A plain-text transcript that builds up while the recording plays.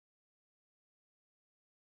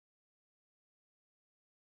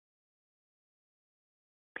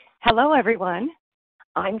Hello, everyone.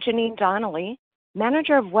 I'm Janine Donnelly,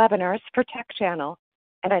 Manager of Webinars for Tech Channel,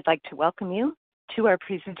 and I'd like to welcome you to our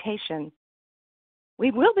presentation.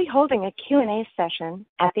 We will be holding a Q&A session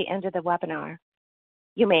at the end of the webinar.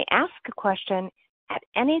 You may ask a question at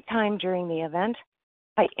any time during the event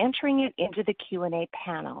by entering it into the Q&A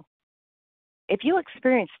panel. If you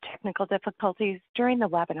experience technical difficulties during the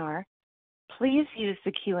webinar, please use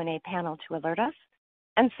the Q&A panel to alert us,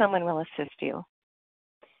 and someone will assist you.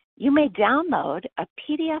 You may download a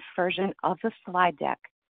PDF version of the slide deck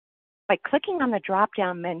by clicking on the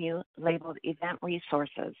drop-down menu labeled Event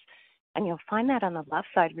Resources, and you'll find that on the left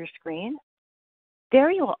side of your screen.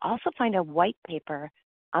 There you will also find a white paper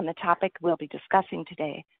on the topic we'll be discussing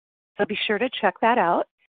today, so be sure to check that out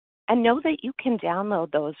and know that you can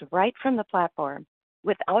download those right from the platform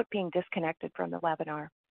without being disconnected from the webinar.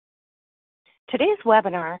 Today's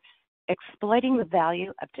webinar, Exploiting the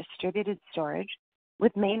Value of Distributed Storage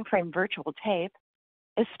with Mainframe Virtual Tape,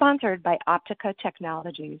 is sponsored by Optica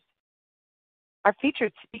Technologies. Our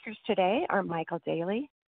featured speakers today are Michael Daly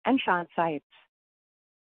and Sean Seitz.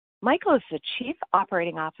 Michael is the Chief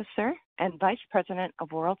Operating Officer and Vice President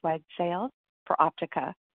of Worldwide Sales for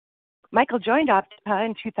Optica. Michael joined Optica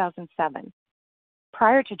in 2007.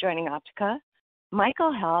 Prior to joining Optica,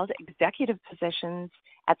 Michael held executive positions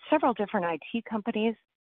at several different IT companies,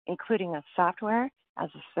 including a software as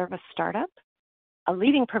a service startup, a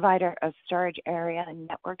leading provider of storage area and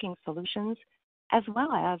networking solutions, as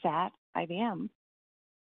well as at IBM.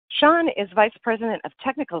 Sean is Vice President of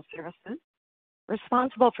Technical Services,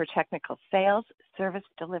 responsible for technical sales, service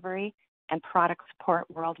delivery, and product support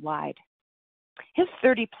worldwide. His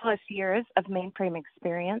 30-plus years of mainframe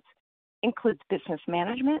experience includes business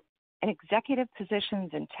management and executive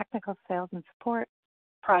positions in technical sales and support,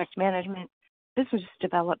 product management, business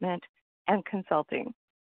development, and consulting.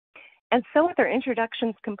 And so with our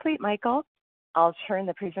introductions complete, Michael, I'll turn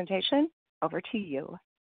the presentation over to you.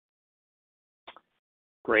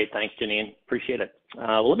 Great, thanks, Janine. Appreciate it.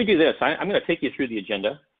 Well, let me do this. I'm going to take you through the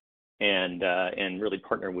agenda and really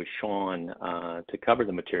partner with Sean to cover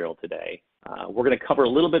the material today. We're going to cover a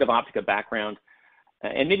little bit of Optica background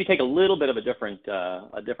and maybe take a little bit of a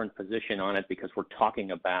different position on it because we're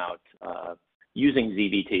talking about using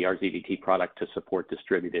ZVT, our ZVT product, to support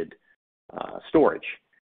distributed storage.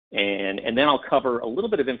 And then I'll cover a little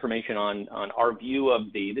bit of information on our view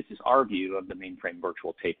of this is our view of the mainframe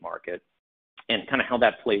virtual tape market and kind of how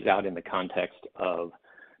that plays out in the context of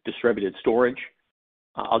distributed storage.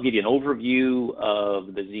 I'll give you an overview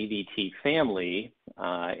of the ZVT family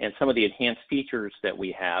and some of the enhanced features that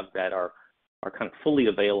we have that are kind of fully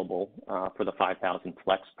available for the 5000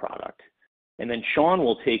 Flex product. And then Sean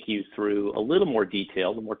will take you through a little more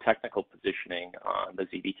detail, the more technical positioning on the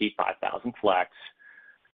ZVT 5000 Flex,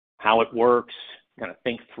 how it works, kind of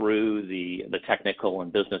think through the technical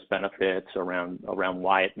and business benefits around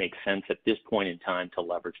why it makes sense at this point in time to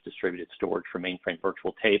leverage distributed storage for mainframe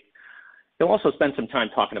virtual tape. He'll also spend some time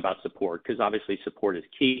talking about support because obviously support is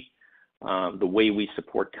key. The way we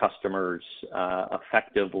support customers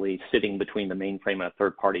effectively sitting between the mainframe and a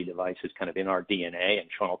third-party device is kind of in our DNA, and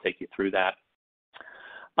Sean will take you through that.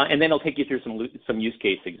 And then I'll take you through some use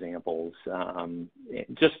case examples,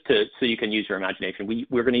 just so you can use your imagination.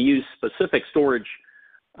 We're going to use specific storage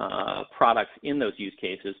products in those use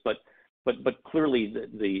cases, but clearly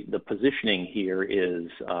the positioning here is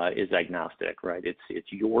agnostic, right?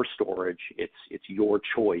 It's your storage, it's your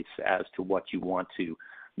choice as to what you want to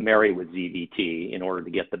marry with ZVT in order to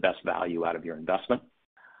get the best value out of your investment.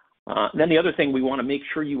 Then the other thing we want to make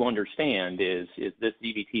sure you understand is this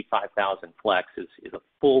ZVT 5000 Flex is a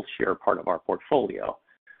full share part of our portfolio.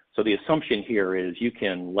 So the assumption here is you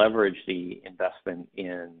can leverage the investment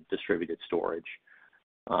in distributed storage,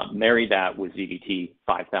 marry that with ZVT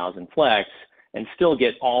 5000 Flex, and still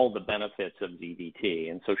get all the benefits of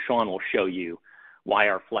ZVT. And so Sean will show you why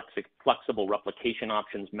our flexible replication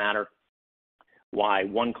options matter, why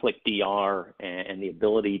one-click DR and the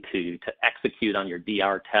ability to execute on your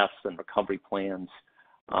DR tests and recovery plans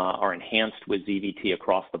are enhanced with ZVT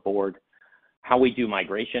across the board, how we do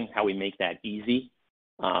migration, how we make that easy,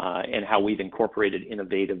 and how we've incorporated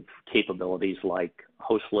innovative capabilities like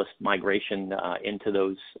hostless migration into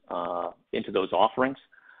those offerings,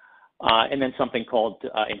 and then something called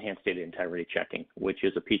enhanced data integrity checking, which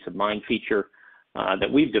is a peace of mind feature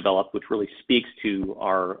that we've developed, which really speaks to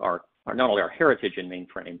our not only our heritage in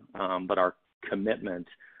mainframe, but our commitment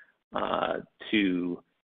to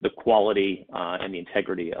the quality and the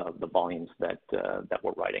integrity of the volumes that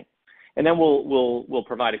we're writing. And then we'll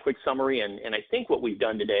provide a quick summary. And I think what we've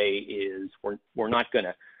done today is we're not going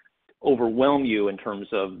to overwhelm you in terms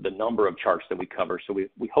of the number of charts that we cover. So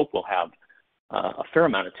we hope we'll have a fair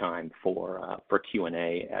amount of time for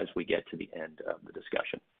Q&A as we get to the end of the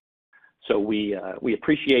discussion. So we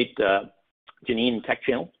appreciate Janine and Tech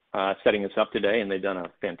Channel setting us up today, and they've done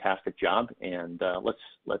a fantastic job. And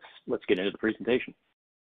let's get into the presentation.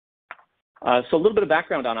 So a little bit of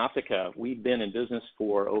background on Optica. We've been in business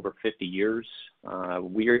for over 50 years.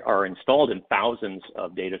 We are installed in thousands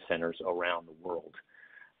of data centers around the world.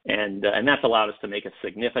 And that's allowed us to make a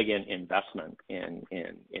significant investment in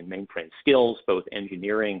mainframe skills, both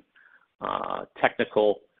engineering,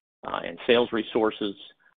 technical, and sales resources.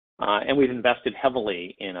 And we've invested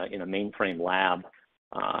heavily in a mainframe lab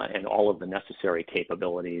and all of the necessary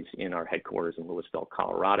capabilities in our headquarters in Louisville,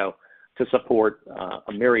 Colorado, to support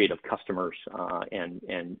a myriad of customers and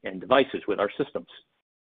devices with our systems.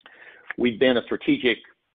 We've been a strategic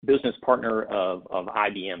business partner of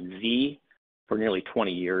IBM Z for nearly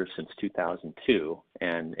 20 years, since 2002,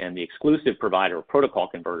 and the exclusive provider of protocol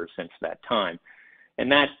converters since that time.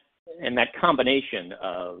 And that combination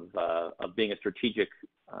of being a strategic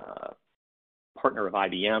partner of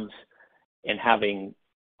IBM's and having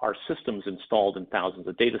our systems installed in thousands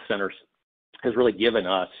of data centers has really given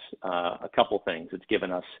us a couple things. It's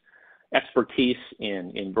given us expertise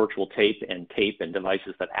in virtual tape and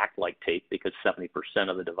devices that act like tape, because 70%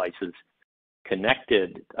 of the devices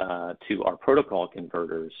connected to our protocol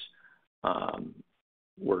converters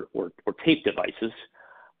were tape devices.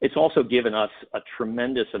 It's also given us a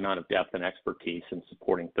tremendous amount of depth and expertise in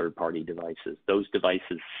supporting third-party devices. Those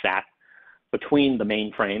devices sat between the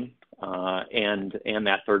mainframe and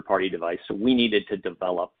that third-party device, so we needed to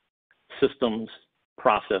develop systems,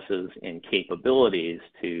 processes, and capabilities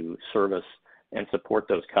to service and support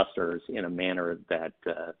those customers in a manner that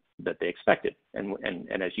they expected. And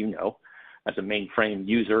as you know, as a mainframe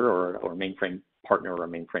user or a mainframe partner or a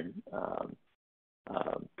mainframe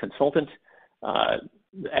consultant,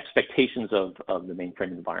 the expectations of the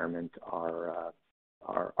mainframe environment are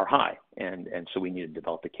high, and so we need to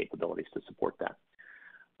develop the capabilities to support that.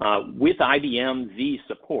 With IBM Z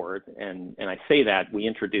support, and I say that, we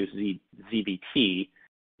introduced ZBT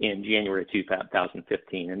in January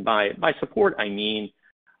 2015, and by support I mean,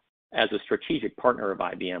 as a strategic partner of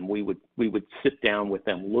IBM, we would sit down with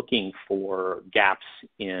them looking for gaps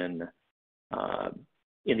in the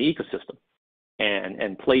ecosystem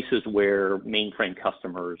and places where mainframe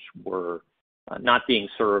customers were not being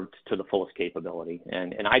served to the fullest capability.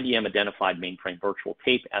 And IBM identified mainframe virtual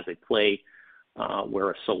tape as a play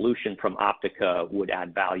where a solution from Optica would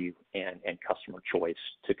add value and customer choice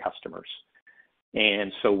to customers.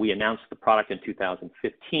 And so we announced the product in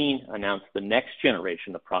 2015, announced the next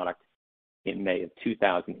generation of product in May of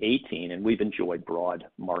 2018, and we've enjoyed broad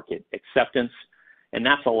market acceptance. And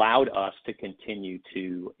that's allowed us to continue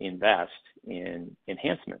to invest in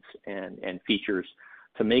enhancements and features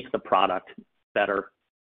to make the product better,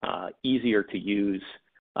 easier to use,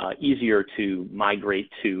 easier to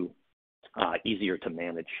migrate to, easier to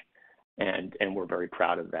manage. And we're very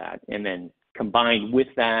proud of that. And then combined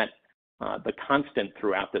with that, the constant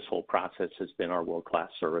throughout this whole process has been our world-class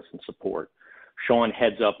service and support. Sean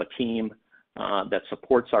heads up a team that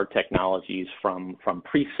supports our technologies from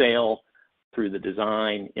pre-sale through the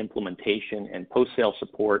design, implementation, and post-sale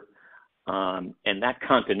support. And that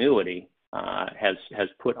continuity has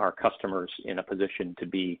put our customers in a position to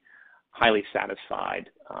be highly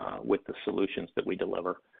satisfied with the solutions that we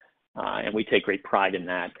deliver. And we take great pride in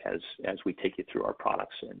that as we take you through our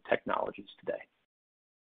products and technologies today.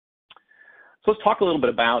 So let's talk a little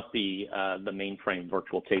bit about the mainframe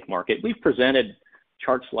virtual tape market. We've presented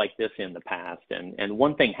charts like this in the past, and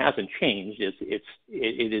one thing hasn't changed is it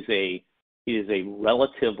is a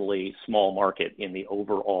relatively small market in the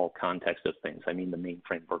overall context of things. I mean, the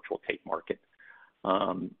mainframe virtual tape market.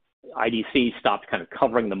 IDC stopped kind of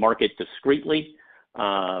covering the market discreetly,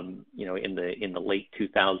 in the late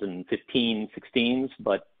 2015-16s,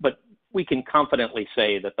 but we can confidently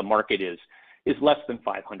say that the market is less than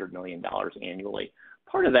 $500 million annually.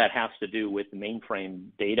 Part of that has to do with mainframe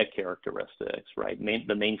data characteristics, right?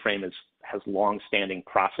 The mainframe has long-standing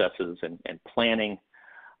processes and planning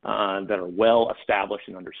that are well established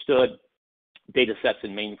and understood. Data sets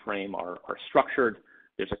in mainframe are structured.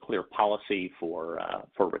 There's a clear policy for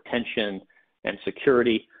retention and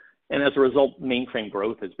security. And as a result, mainframe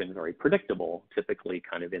growth has been very predictable, typically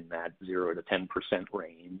kind of in that 0 to 10%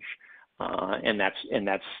 range. And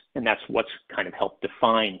that's what's kind of helped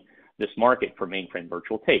define this market for mainframe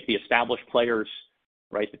virtual tape. The established players,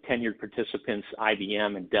 right, the tenured participants,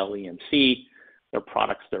 IBM and Dell EMC, their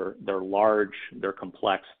products, they're large, they're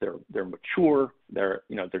complex, they're mature, they're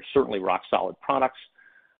certainly rock solid products.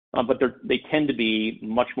 but they tend to be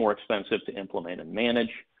much more expensive to implement and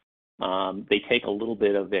manage. They take a little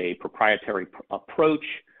bit of a proprietary approach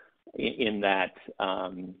in that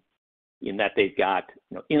they've got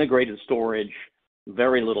integrated storage,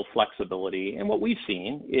 very little flexibility, and what we've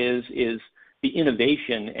seen is the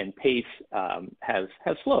innovation and pace has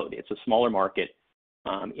slowed. It's a smaller market.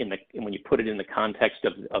 When you put it in the context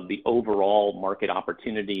of the overall market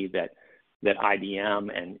opportunity that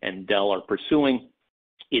IBM and Dell are pursuing,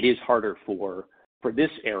 it is harder for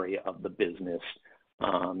this area of the business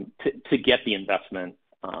to get the investment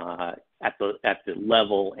at the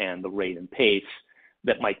level and the rate and pace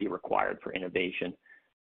that might be required for innovation.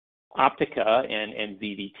 Optica and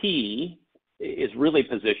ZVT is really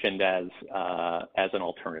positioned as an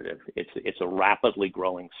alternative. It's a rapidly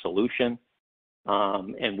growing solution,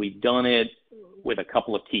 and we've done it with a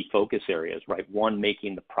couple of key focus areas, right? One,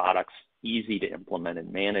 making the products easy to implement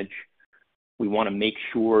and manage. We want to make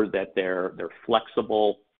sure that they're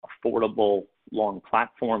flexible, affordable, long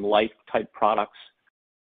platform life type products.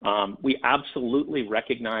 We absolutely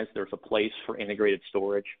recognize there's a place for integrated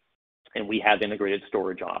storage, and we have integrated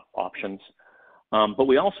storage options. But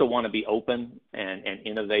we also want to be open and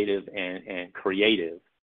innovative and creative.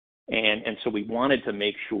 And so we wanted to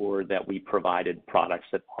make sure that we provided products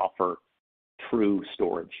that offer true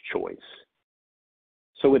storage choice.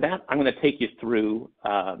 So with that, I'm going to take you through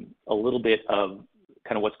a little bit of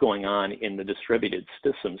kind of what's going on in the distributed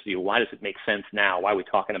systems view. Why does it make sense now? Why are we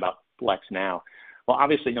talking about Flex now? Well,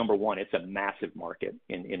 obviously, number one, it's a massive market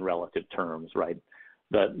in relative terms, right?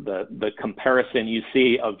 The comparison you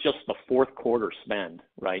see of just the fourth quarter spend,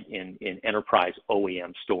 right, in enterprise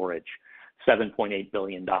OEM storage, $7.8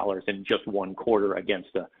 billion in just one quarter against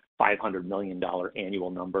a $500 million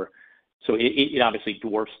annual number. So it obviously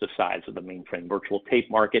dwarfs the size of the mainframe virtual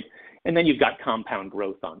tape market. And then you've got compound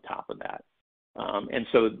growth on top of that. And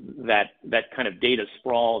so that kind of data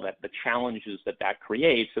sprawl, that the challenges that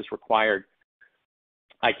creates has required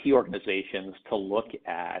IT organizations to look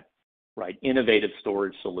at, right, innovative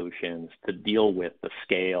storage solutions to deal with the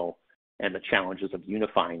scale and the challenges of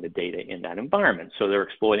unifying the data in that environment. So they're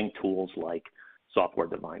exploiting tools like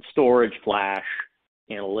software-defined storage, flash,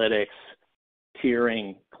 analytics,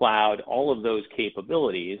 tiering, cloud, all of those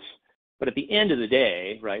capabilities. But at the end of the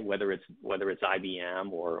day, right, whether it's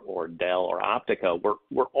IBM or Dell or Optica,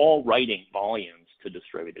 we're all writing volumes to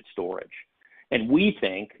distributed storage. And we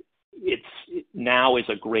think now is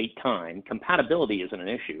a great time. Compatibility isn't an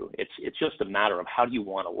issue. It's just a matter of how do you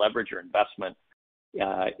want to leverage your investment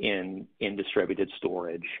in distributed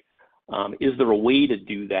storage. Is there a way to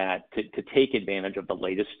do that, to take advantage of the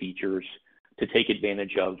latest features, to take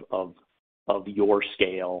advantage of your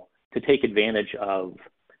scale, to take advantage of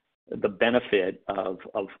the benefit of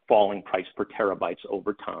falling price per terabytes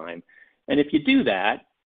over time? And if you do that,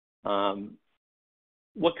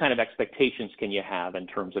 what kind of expectations can you have in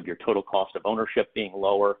terms of your total cost of ownership being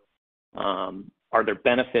lower? Are there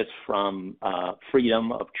benefits from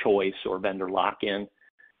freedom of choice or vendor lock-in?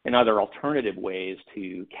 And are there alternative ways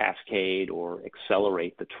to cascade or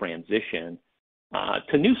accelerate the transition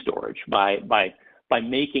to new storage by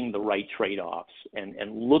making the right trade-offs and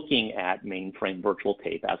looking at mainframe virtual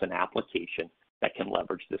tape as an application that can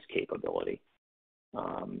leverage this capability?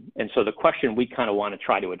 And so the question we kind of want to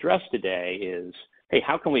try to address today is, hey,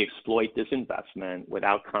 how can we exploit this investment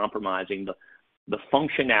without compromising the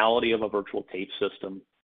functionality of a virtual tape system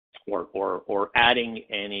or adding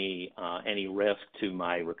any risk to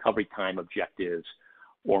my recovery time objectives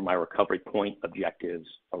or my recovery point objectives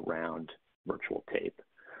around virtual tape?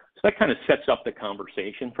 So that kind of sets up the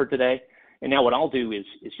conversation for today. And now what I'll do is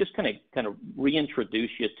just kind of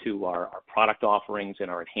reintroduce you to our product offerings and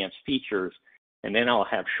our enhanced features, and then I'll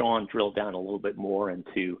have Sean drill down a little bit more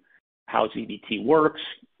into how ZVT works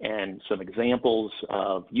and some examples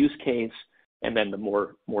of use case, and then the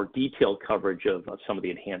more detailed coverage of some of the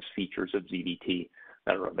enhanced features of ZVT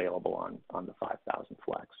that are available on the 5000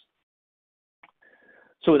 Flex.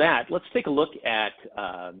 So with that, let's take a look at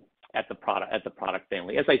the product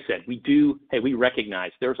family. As I said, we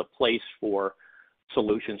recognize there's a place for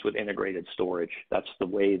solutions with integrated storage. That's the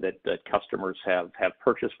way that customers have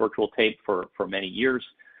purchased virtual tape for many years.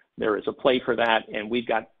 There is a play for that, and we've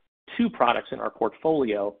got two products in our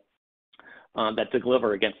portfolio that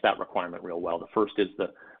deliver against that requirement real well. The first is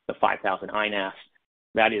the 5000 INAS.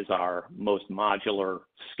 That is our most modular,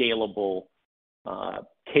 scalable,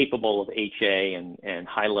 capable of HA and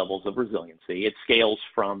high levels of resiliency. It scales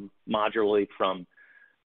modularly from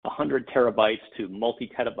 100 terabytes to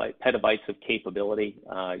petabytes of capability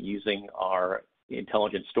using our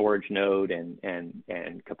intelligent storage node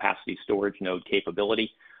and capacity storage node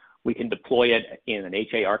capability. We can deploy it in an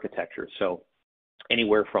HA architecture, so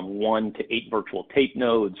anywhere from 1 to 8 virtual tape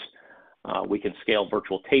nodes. We can scale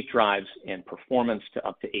virtual tape drives and performance to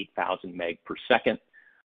up to 8,000 meg per second.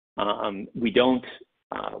 We don't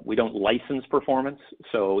license performance,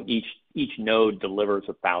 so each node delivers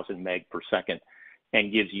 1,000 meg per second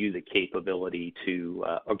and gives you the capability to,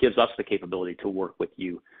 or gives us the capability to work with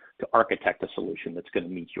you to architect a solution that's going to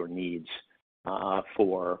meet your needs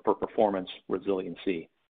for performance, resiliency,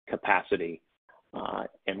 capacity,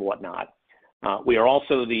 and whatnot. We are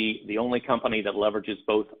also the only company that leverages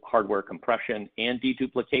both hardware compression and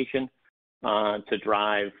deduplication to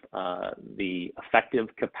drive the effective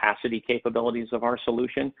capacity capabilities of our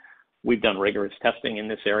solution. We've done rigorous testing in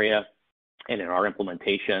this area, and in our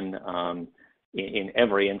implementation, in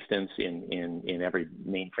every instance, in every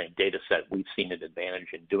mainframe data set, we've seen an advantage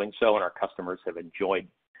in doing so, and our customers have enjoyed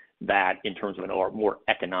that in terms of a more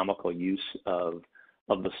economical use of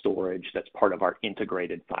the storage that's part of our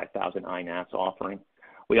integrated 5,000 INAS offering.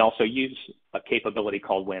 We also use a capability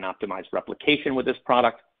called WAN optimized replication with this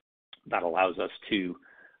product that allows us to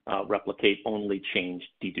replicate only changed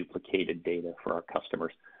deduplicated data for our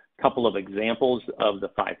customers. A couple of examples of the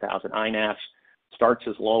 5,000 INAS starts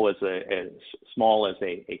as small as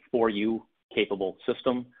a 4U capable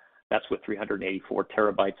system. That's with 384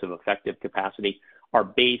 terabytes of effective capacity. Our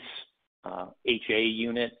base HA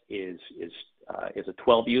unit is a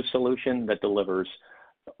 12U solution that delivers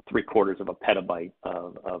 3/4 of a petabyte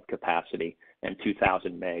of capacity and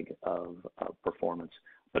 2,000 meg of performance.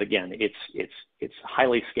 But again, it's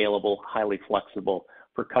highly scalable, highly flexible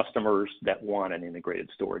for customers that want an integrated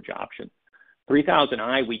storage option.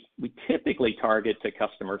 3000i, we typically target to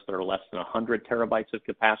customers that are less than 100 terabytes of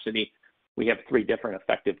capacity. We have 3 different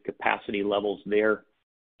effective capacity levels there.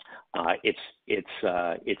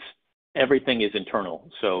 Everything is internal,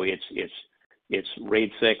 so it's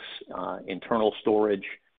RAID 6 internal storage.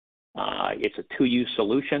 It's a 2U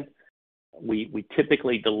solution. We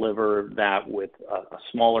typically deliver that with a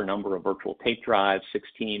smaller number of virtual tape drives,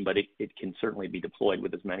 16, but it can certainly be deployed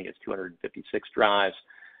with as many as 256 drives,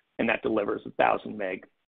 and that delivers 1,000 meg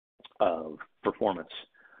of performance.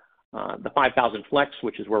 The 5000 Flex,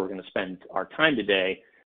 which is where we're going to spend our time today,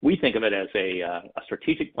 we think of it as a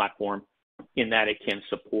strategic platform in that it can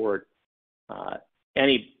support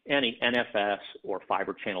any NFS or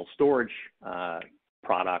fiber channel storage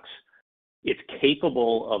products. It's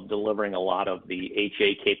capable of delivering a lot of the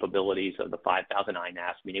HA capabilities of the 5000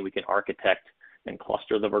 INAS, meaning we can architect and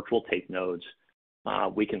cluster the virtual tape nodes.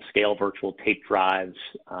 We can scale virtual tape drives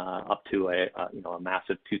up to a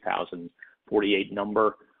massive 2048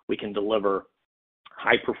 number. We can deliver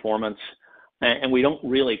high performance, and we don't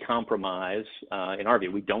really compromise. In our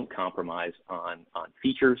view, we don't compromise on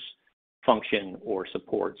features, function, or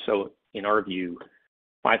support. So in our view,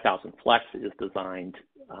 5000 Flex is designed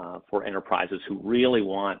for enterprises who really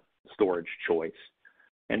want storage choice.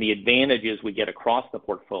 And the advantages we get across the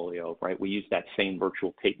portfolio, right? We use that same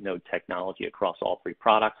virtual tape node technology across all 3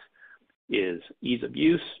 products, is ease of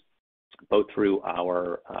use, both through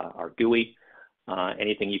our GUI.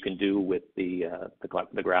 Anything you can do with the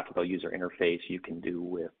graphical user interface, you can do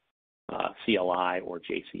with CLI or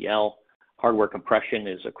JCL. Hardware compression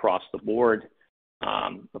is across the board.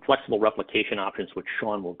 The flexible replication options, which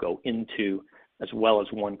Sean will go into, as well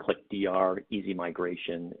as one-click DR, easy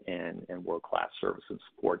migration, and world-class service and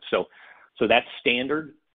support. So that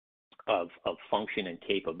standard of function and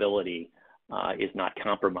capability is not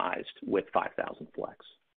compromised with 5000 Flex.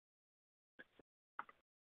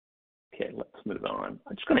 Okay, let's move on.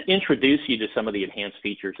 I'm just going to introduce you to some of the enhanced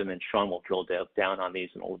features, and then Sean will drill down on these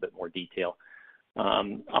in a little bit more detail.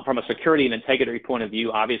 From a security and integrity point of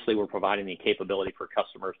view, obviously we're providing the capability for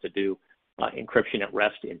customers to do encryption at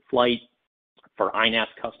rest in flight. For INAS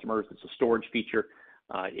customers, it's a storage feature.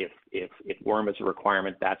 If WORM is a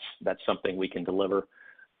requirement, that's something we can deliver.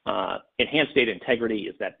 Enhanced data integrity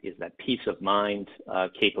is that peace of mind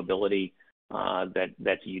capability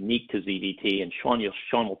that's unique to ZDT, and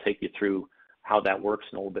Sean will take you through how that works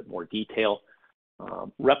in a little bit more detail.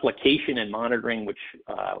 Replication and monitoring, which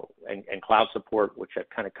and cloud support, which I've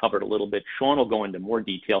kind of covered a little bit. Sean will go into more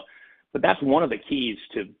detail, but that's one of the keys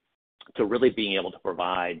to really being able to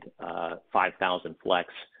provide 5000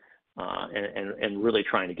 Flex and really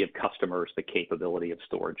trying to give customers the capability of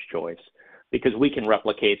storage choice, because we can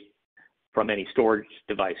replicate from any storage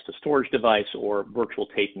device to storage device or virtual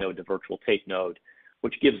tape node to virtual tape node,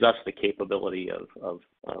 which gives us the capability of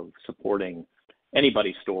supporting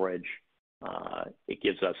anybody's storage. It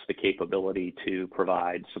gives us the capability to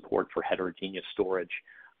provide support for heterogeneous storage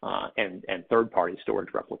and third-party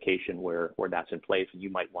storage replication where that's in place, and you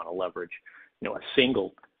might want to leverage a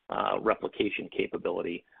single replication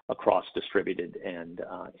capability across distributed and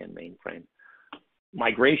mainframe.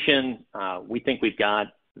 Migration, we think we've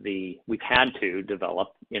had to develop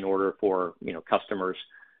in order for customers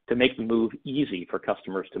to make the move easy for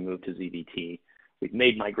customers to move to ZBT. We've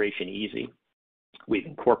made migration easy. We've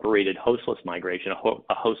incorporated hostless migration,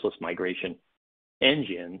 a hostless migration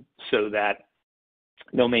engine, so that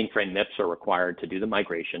no mainframe MIPS are required to do the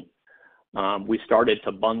migration. We started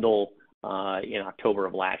to bundle in October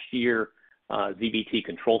of last year ZBT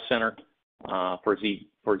Control Center for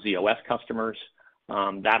ZOS customers.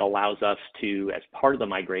 That allows us to, as part of the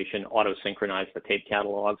migration, auto-synchronize the tape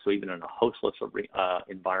catalog. So even in a hostless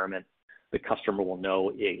environment, the customer will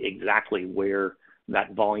know exactly where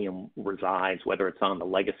that volume resides, whether it's on the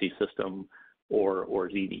legacy system or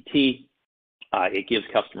ZBT. It gives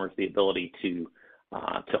customers the ability to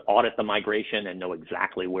audit the migration and know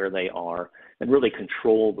exactly where they are, and really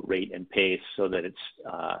control the rate and pace so that it's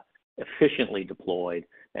efficiently deployed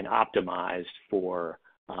and optimized for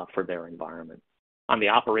their environment. On the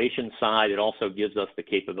operations side, it also gives us the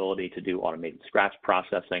capability to do automated scratch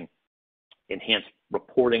processing, enhanced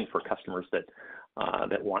reporting for customers that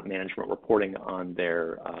want management reporting on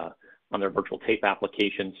their virtual tape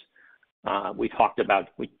applications. We talked about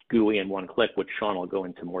GUI and one-click, which Sean will go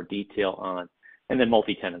into more detail on, and then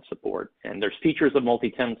multi-tenant support. And there's features of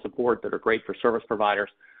multi-tenant support that are great for service providers.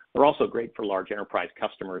 They're also great for large enterprise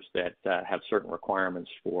customers that have certain requirements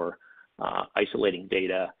for isolating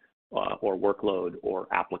data or workload or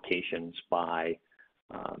applications by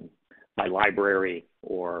library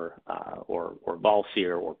or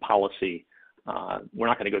Valseer or policy. We're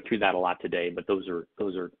not going to go through that a lot today, but those are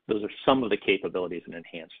some of the capabilities and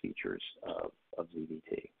enhanced features of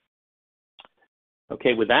ZBT.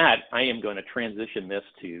 Okay, with that, I am going to transition this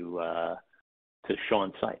to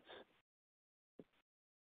Sean Seitz.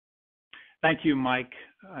 Thank you, Mike.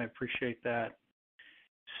 I appreciate that.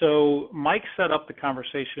 So Mike set up the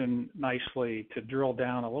conversation nicely to drill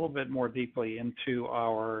down a little bit more deeply into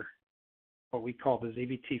our, what we call the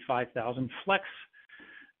ZBT 5000 Flex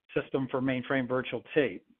system for mainframe virtual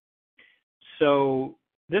tape. So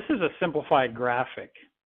this is a simplified graphic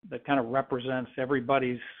that kind of represents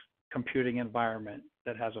everybody's computing environment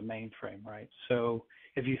that has a mainframe, right? So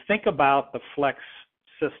if you think about the Flex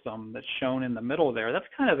system that's shown in the middle there, that's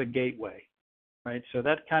kind of the gateway, right? So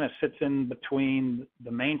that kind of sits in between the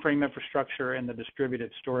mainframe infrastructure and the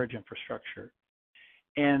distributed storage infrastructure.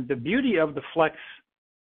 And the beauty of the Flex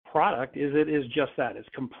product is it is just that. It's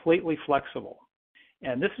completely flexible.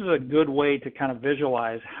 And this is a good way to kind of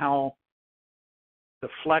visualize how the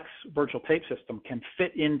Flex virtual tape system can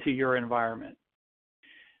fit into your environment.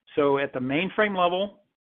 So at the mainframe level,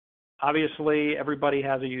 obviously everybody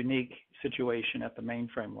has a unique situation at the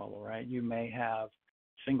mainframe level, right? You may have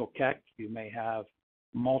single KEC, you may have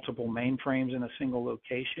multiple mainframes in a single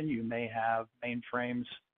location, you may have mainframes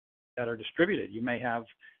that are distributed, you may have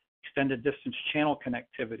extended distance channel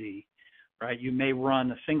connectivity, right? You may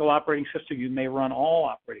run a single operating system, you may run all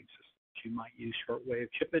operating systems. You might use shortwave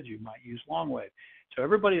chippage, you might use longwave. So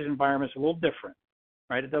everybody's environment is a little different,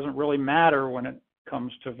 right? It doesn't really matter when it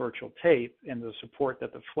comes to virtual tape and the support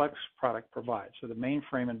that the Flex product provides. So the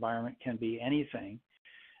mainframe environment can be anything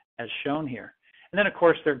as shown here. And then, of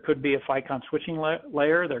course, there could be a FICON switching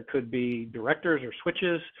layer. There could be directors or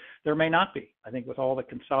switches. There may not be. I think with all the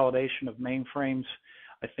consolidation of mainframes,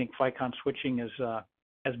 I think FICON switching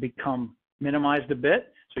has become minimized a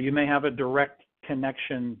bit. So you may have a direct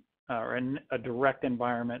connection or a direct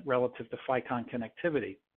environment relative to FICON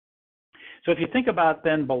connectivity. So if you think about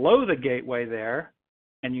then below the gateway there,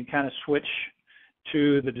 and you kind of switch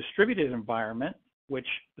to the distributed environment, which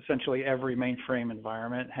essentially every mainframe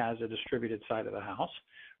environment has a distributed side of the house,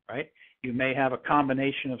 right? You may have a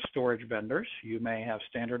combination of storage vendors. You may have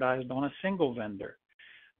standardized on a single vendor.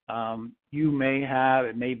 You may have,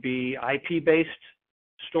 it may be IP-based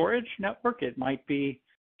storage network. It might be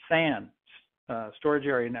SAN, storage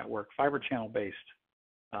area network, fiber channel-based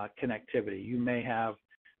connectivity. You may have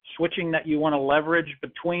switching that you want to leverage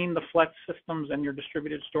between the Flex systems and your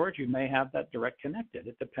distributed storage. You may have that direct connected.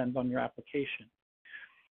 It depends on your application.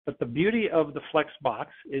 But the beauty of the Flex box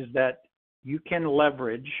is that you can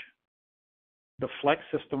leverage the Flex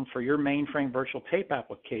system for your mainframe virtual tape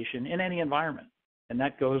application in any environment. And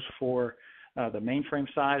that goes for the mainframe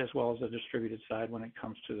side as well as the distributed side when it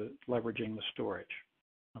comes to leveraging the storage.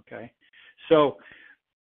 Okay, so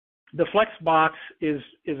the Flex box is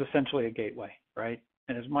essentially a gateway, right?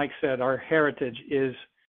 And as Mike said, our heritage is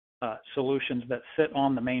solutions that sit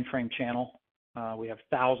on the mainframe channel. We have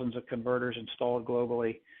thousands of converters installed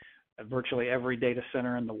globally. Virtually every data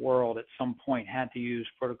center in the world at some point had to use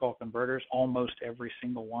protocol converters, almost every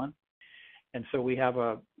single one. And so we have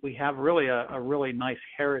really a really nice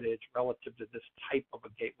heritage relative to this type of a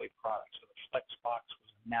gateway product. So the FlexBox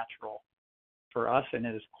was natural for us, and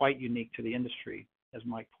it is quite unique to the industry, as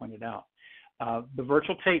Mike pointed out. The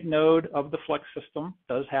virtual tape node of the Flex system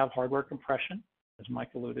does have hardware compression, as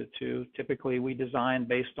Mike alluded to. Typically, we design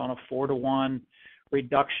based on a 4-to-1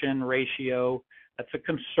 reduction ratio. That's a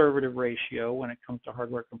conservative ratio when it comes to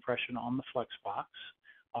hardware compression on the FlexBox.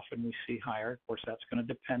 Often we see higher. Of course, that's going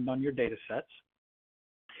to depend on your data sets.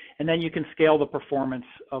 And then you can scale the performance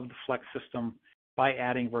of the Flex system by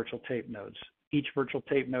adding virtual tape nodes. Each virtual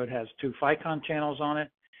tape node has 2 FICON channels on it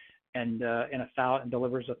and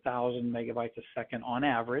delivers 1,000 megabytes a second on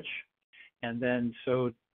average. And then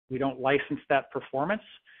so we don't license that performance.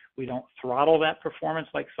 We don't throttle that performance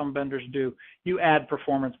like some vendors do. You add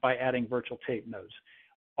performance by adding virtual tape nodes.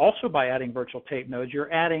 Also, by adding virtual tape nodes,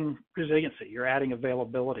 you're adding resiliency, you're adding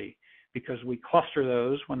availability, because we cluster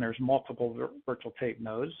those when there's multiple virtual tape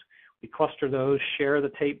nodes. We cluster those, share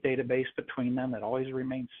the tape database between them that always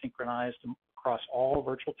remains synchronized across all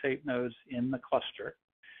virtual tape nodes in the cluster.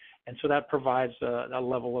 And so that provides a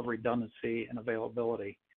level of redundancy and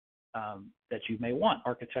availability that you may want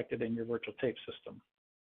architected in your virtual tape system.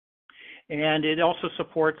 And it also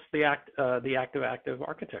supports the active-active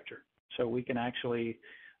architecture. So we can actually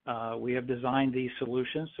we have designed these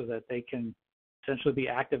solutions so that they can essentially be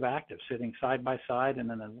active-active, sitting side by side in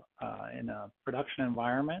a production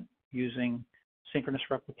environment using synchronous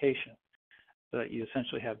replication. So that you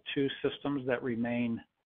essentially have 2 systems that remain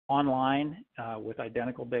online with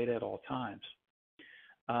identical data at all times.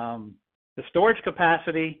 The storage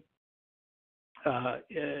capacity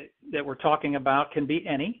that we're talking about can be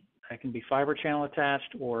any. It can be fiber channel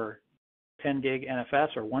attached or 10 gig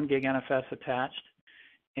NFS or 1 gig NFS attached,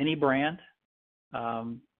 any brand.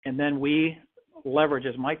 And then we leverage,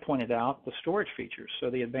 as Mike pointed out, the storage features. So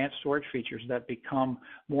the advanced storage features that become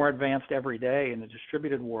more advanced every day in the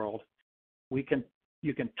distributed world, you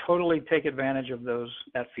can totally take advantage of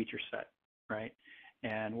that feature set, right?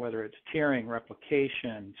 And whether it's tiering,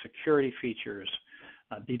 replication, security features,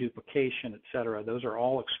 deduplication, et cetera, those are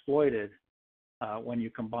all exploited when you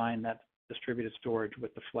combine that distributed storage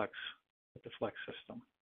with the Flex system.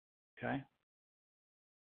 Okay.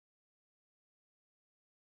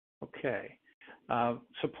 Okay.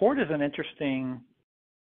 Support is an interesting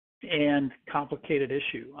and complicated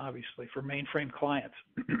issue, obviously, for mainframe clients.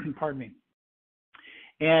 Pardon me.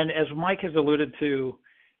 And as Mike has alluded to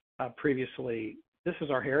previously, this is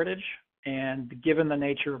our heritage, and given the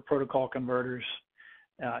nature of protocol converters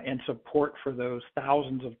and support for those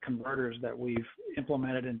thousands of converters that we've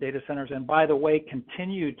implemented in data centers, and by the way,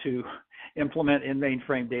 continue to implement in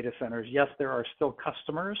mainframe data centers. Yes, there are still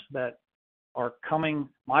customers that are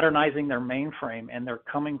modernizing their mainframe, and they're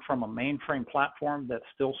coming from a mainframe platform that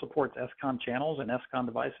still supports SCON channels and SCON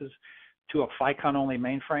devices to a FICON-only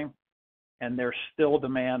mainframe, and there's still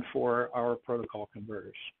demand for our protocol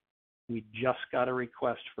converters. We just got a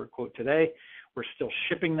request for a quote today. We're still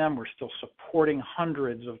shipping them. We're still supporting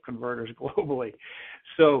hundreds of converters globally.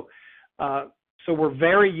 So we're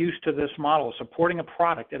very used to this model, supporting a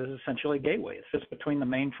product that is essentially a gateway. It sits between the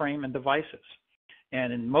mainframe and devices.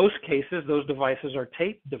 And in most cases, those devices are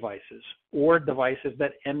tape devices or devices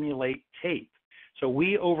that emulate tape. So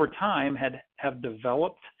we, over time, have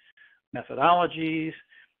developed methodologies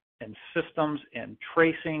and systems and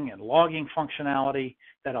tracing and logging functionality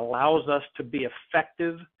that allows us to be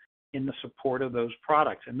effective in the support of those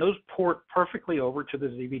products. And those port perfectly over to the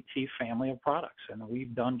ZBT family of products, and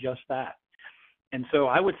we've done just that. And so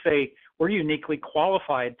I would say we're uniquely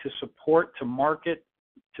qualified to support, to market,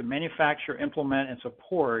 to manufacture, implement, and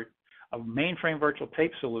support a mainframe virtual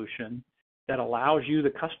tape solution that allows you,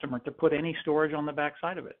 the customer, to put any storage on the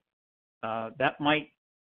backside of it. That might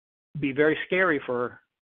be very scary for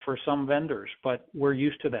some vendors, but we're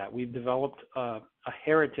used to that. We've developed a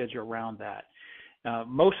heritage around that.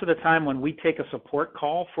 Most of the time when we take a support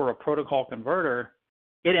call for a protocol converter,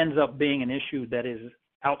 it ends up being an issue that is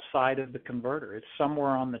outside of the converter. It's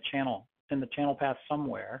somewhere on the channel, in the channel path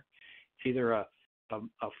somewhere. It's either a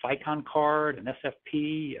FICON card, an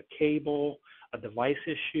SFP, a cable, a device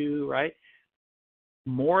issue, right?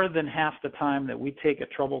 More than half the time that we take a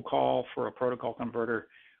trouble call for a protocol converter,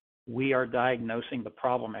 we are diagnosing the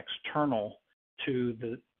problem external to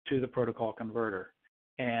the protocol converter.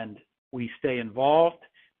 And we stay involved.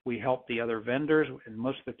 We help the other vendors. In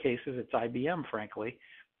most of the cases, it's IBM, frankly,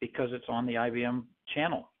 because it's on the IBM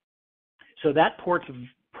channel. So that ports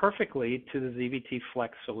perfectly to the ZBT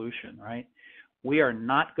Flex solution, right? We are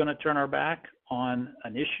not going to turn our back on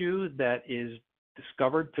an issue that is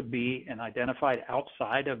discovered to be and identified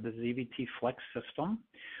outside of the ZVT Flex system.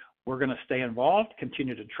 We're going to stay involved,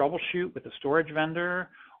 continue to troubleshoot with the storage vendor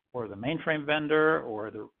or the mainframe vendor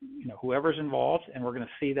or the whoever's involved, and we're going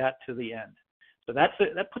to see that to the end. So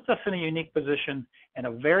that puts us in a unique position and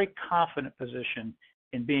a very confident position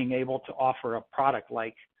in being able to offer a product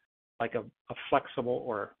like a flexible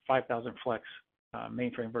or 5000 flex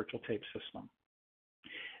mainframe virtual tape system.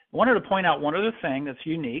 I wanted to point out one other thing that's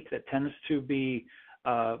unique that tends to be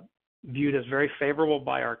viewed as very favorable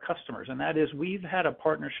by our customers, and that is we've had a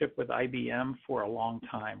partnership with IBM for a long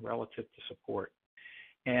time relative to support.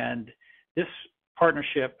 And this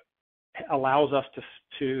partnership allows us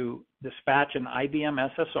to dispatch an IBM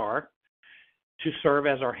SSR to serve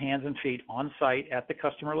as our hands and feet on site at the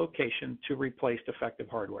customer location to replace defective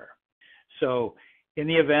hardware. So in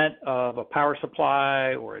the event of a power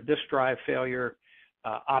supply or a disk drive failure,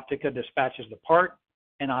 Optica dispatches the part,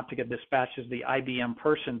 and Optica dispatches the IBM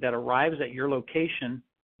person that arrives at your location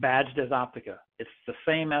badged as Optica. It's the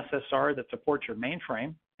same SSR that supports your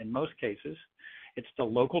mainframe in most cases. It's the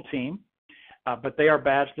local team, but they are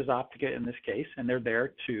badged as Optica in this case, and they're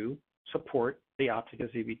there to support the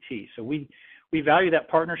Optica ZVT. So we value that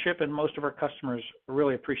partnership, and most of our customers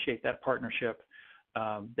really appreciate that partnership,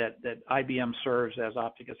 that IBM serves as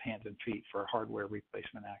Optica's hands and feet for hardware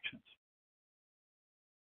replacement actions.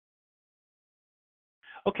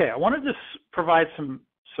 Okay, I wanted to provide some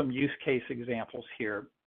use case examples here,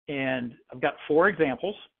 and I've got 4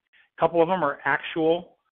 examples. A couple of them are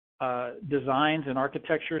actual designs and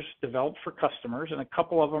architectures developed for customers, and a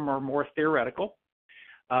couple of them are more theoretical.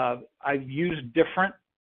 I've used different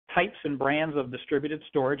types and brands of distributed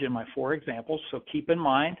storage in my 4 examples, so keep in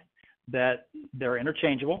mind that they're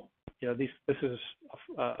interchangeable. This is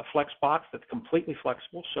a flex box that's completely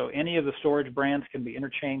flexible, so any of the storage brands can be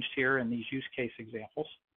interchanged here in these use case examples.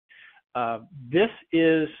 This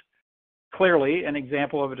is clearly an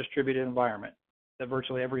example of a distributed environment that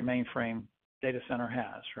virtually every mainframe data center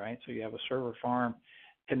has, right? So you have a server farm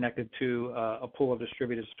connected to a pool of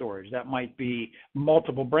distributed storage. That might be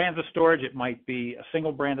multiple brands of storage, it might be a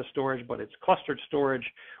single brand of storage, but it's clustered storage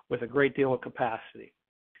with a great deal of capacity.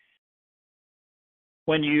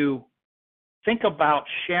 When you think about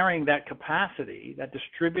sharing that capacity, that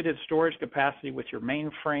distributed storage capacity with your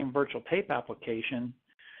mainframe virtual tape application,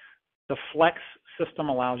 the Flex system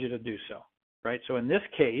allows you to do so, right? So in this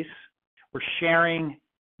case, we're sharing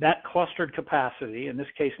that clustered capacity, in this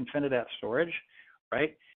case, InfiniDAT storage,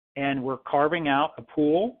 right? And we're carving out a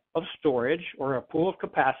pool of storage or a pool of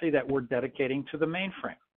capacity that we're dedicating to the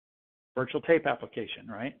mainframe virtual tape application,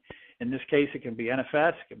 right? In this case, it can be NFS,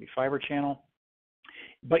 it can be fiber channel,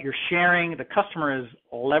 but you're sharing, the customer is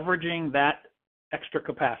leveraging that extra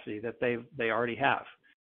capacity that they already have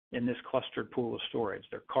in this clustered pool of storage.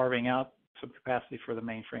 They're carving out some capacity for the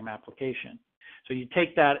mainframe application. So you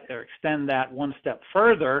take that or extend that one step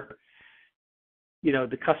further,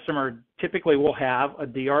 the customer typically will have a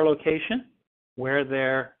DR location where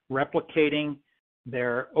they're replicating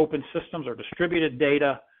their open systems or distributed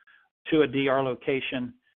data to a DR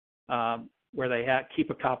location where they keep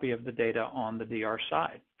a copy of the data on the DR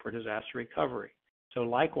side for disaster recovery. So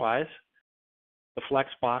likewise, the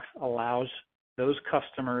FlexBox allows those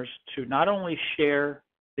customers to not only share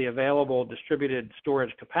the available distributed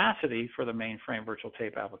storage capacity for the mainframe virtual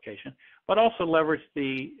tape application, but also leverage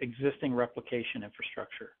the existing replication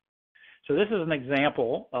infrastructure. So this is an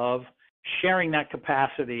example of sharing that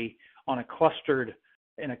capacity on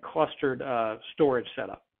in a clustered storage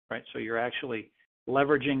setup, right? So you're actually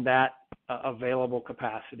leveraging that available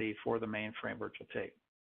capacity for the mainframe virtual tape.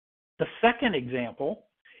 The second example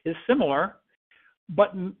is similar,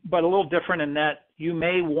 but a little different in that you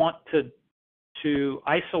may want to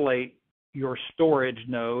isolate your storage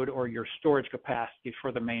node or your storage capacity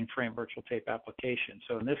for the mainframe virtual tape application.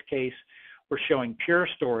 So in this case, we're showing pure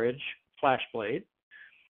storage FlashBlade,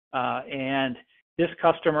 and this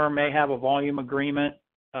customer may have a volume agreement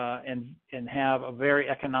and have a very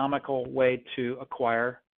economical way to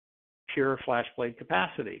acquire pure FlashBlade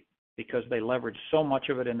capacity because they leverage so much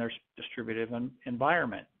of it in their distributed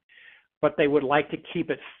environment. But they would like to keep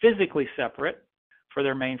it physically separate for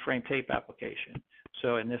their mainframe tape application.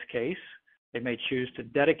 So in this case, they may choose to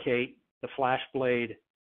dedicate the FlashBlade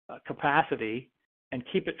capacity and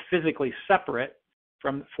keep it physically separate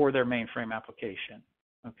for their mainframe application,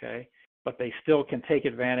 okay? But they still can take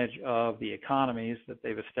advantage of the economies that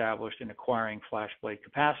they've established in acquiring FlashBlade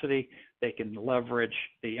capacity. They can leverage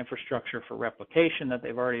the infrastructure for replication that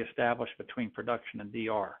they've already established between production and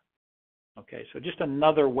DR. Okay, so just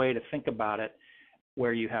another way to think about it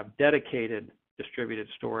where you have dedicated distributed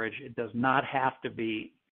storage. It does not have to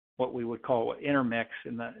be what we would call intermix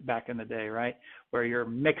back in the day, right? Where you're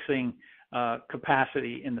mixing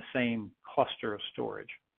capacity in the same cluster of storage.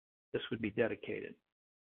 This would be dedicated.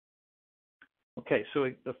 Okay, so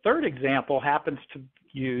the third example happens to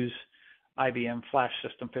use IBM Flash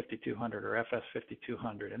System 5200 or FS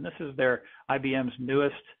 5200, and this is IBM's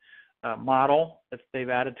newest model that they've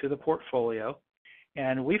added to the portfolio.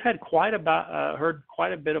 And we've had heard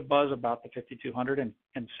quite a bit of buzz about the 5200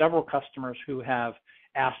 and several customers who have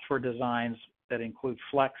asked for designs that include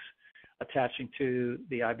Flex attaching to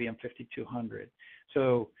the IBM 5200.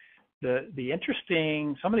 So some of the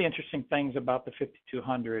interesting things about the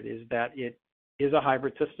 5200 is that it is a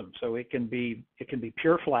hybrid system. So it can be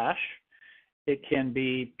pure Flash, it can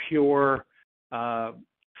be pure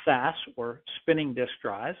SAS or spinning disk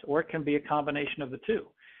drives, or it can be a combination of the two.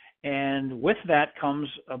 And with that comes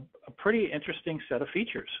a pretty interesting set of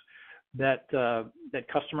features that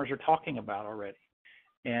customers are talking about already.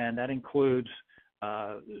 And that includes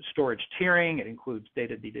storage tiering, it includes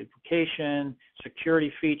data deduplication,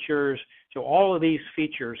 security features. So all of these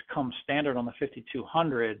features come standard on the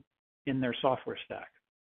 5200 in their software stack.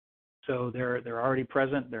 So they're already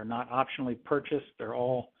present, they're not optionally purchased, they're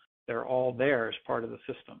all there as part of the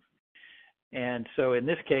system. And so in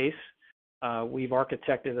this case, we've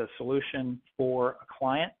architected a solution for a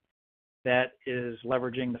client that is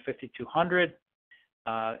leveraging the 5200,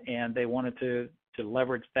 and they wanted to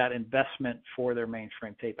leverage that investment for their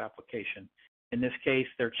mainframe tape application. In this case,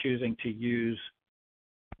 they're choosing to use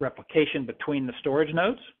replication between the storage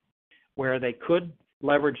nodes, where they could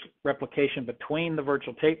leverage replication between the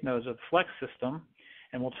virtual tape nodes of the Flex system,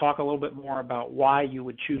 and we'll talk a little bit more about why you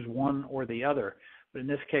would choose one or the other. But in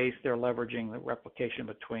this case, they're leveraging the replication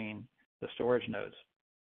between the storage nodes.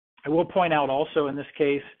 I will point out also in this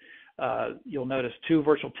case, you'll notice 2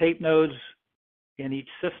 virtual tape nodes in each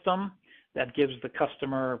system. That gives the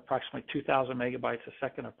customer approximately 2,000 megabytes a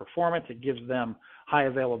second of performance. It gives them high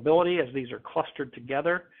availability as these are clustered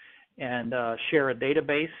together and share a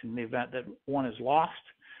database. In the event that one is lost,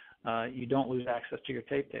 you don't lose access to your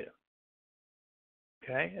tape data.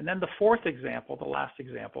 Okay, and then the fourth example, the last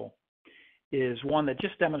example, is one that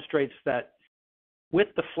just demonstrates that with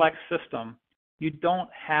the Flex system, you don't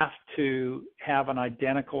have to have an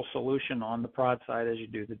identical solution on the prod side as you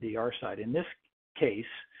do the DR side. In this case,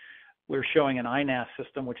 we're showing an INAS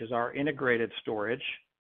system, which is our integrated storage,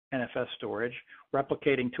 NFS storage,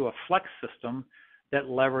 replicating to a Flex system that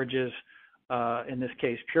leverages, in this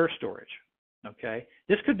case, pure storage. Okay,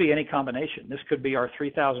 this could be any combination. This could be our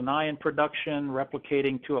 3000i in production,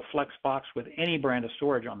 replicating to a Flex box with any brand of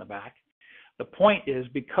storage on the back. The point is,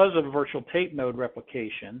 because of virtual tape node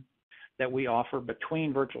replication that we offer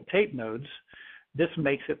between virtual tape nodes, this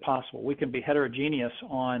makes it possible. We can be heterogeneous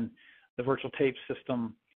on the virtual tape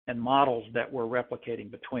system and models that we're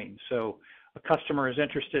replicating between. So a customer is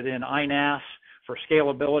interested in INAS for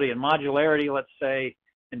scalability and modularity, let's say,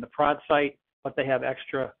 in the prod site, but they have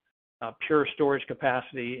extra pure storage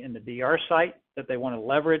capacity in the DR site that they want to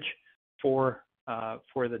leverage for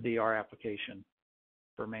the DR application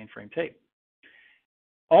for mainframe tape.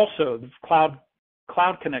 Also, the cloud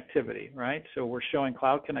connectivity, right? So we're showing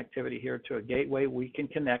cloud connectivity here to a gateway. We can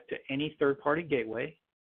connect to any third-party gateway,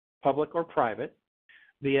 public or private,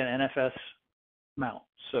 via an NFS mount.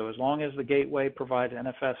 So as long as the gateway provides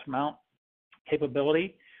NFS mount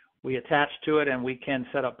capability, we attach to it and we can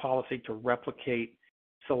set up policy to replicate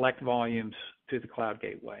select volumes to the cloud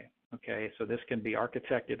gateway. Okay, so this can be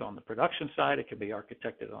architected on the production side, it can be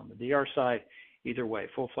architected on the DR side. Either way,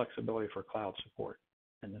 full flexibility for cloud support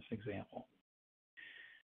in this example.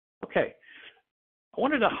 Okay, I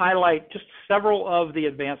wanted to highlight just several of the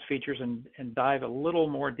advanced features and dive a little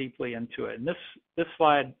more deeply into it. And this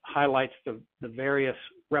slide highlights the various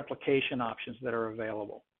replication options that are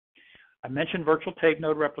available. I mentioned virtual tape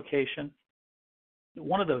node replication.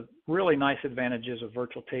 One of the really nice advantages of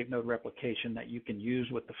virtual tape node replication that you can use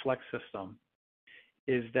with the Flex system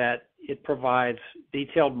is that it provides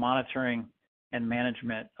detailed monitoring and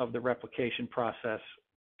management of the replication process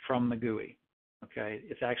from the GUI. Okay,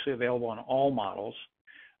 it's actually available on all models,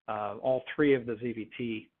 all 3 of the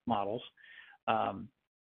ZVT models.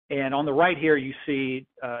 And on the right here, you see,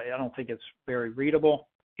 I don't think it's very readable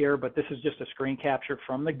here, but this is just a screen capture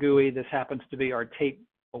from the GUI. This happens to be our tape,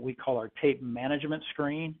 what we call our tape management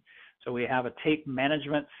screen. So we have a tape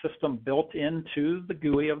management system built into the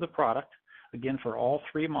GUI of the product, again, for all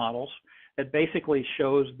 3 models, that basically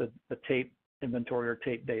shows the tape inventory or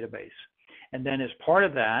tape database. And then as part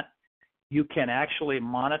of that, you can actually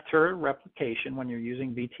monitor replication when you're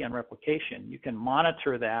using VTN replication. You can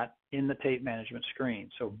monitor that in the tape management screen.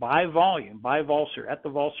 So by volume, by Vulsar, at the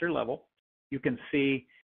Vulsar level, you can see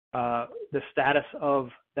the status of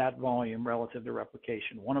that volume relative to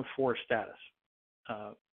replication, one of 4 status.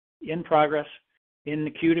 In progress, in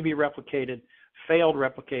the queue to be replicated, failed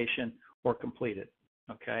replication, or completed,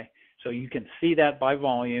 okay? So you can see that by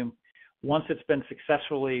volume. Once it's been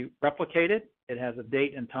successfully replicated, it has a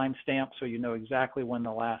date and time stamp, so you know exactly when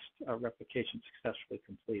the last replication successfully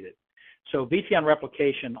completed. So VTN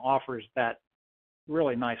replication offers that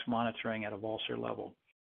really nice monitoring at a Vulsar level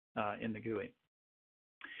in the GUI.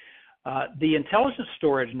 The intelligence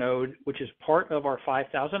storage node, which is part of our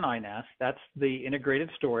 5000 INAS, that's the integrated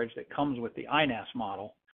storage that comes with the INAS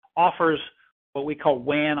model, offers what we call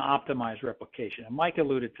WAN optimized replication. And Mike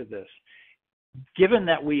alluded to this. Given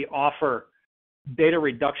that we offer data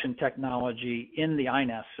reduction technology in the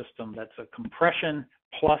INAS system, that's a compression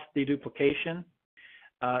plus deduplication,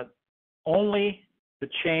 only the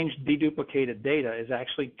changed deduplicated data is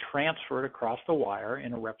actually transferred across the wire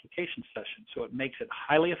in a replication session. So it makes it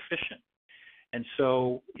highly efficient. And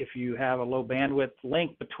so if you have a low bandwidth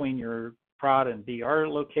link between your prod and DR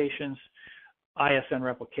locations, ISN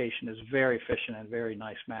replication is very efficient and very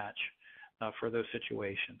nice match for those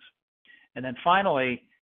situations. And then finally,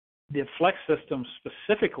 the Flex system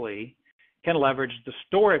specifically can leverage the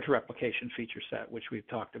storage replication feature set, which we've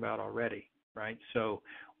talked about already, right? So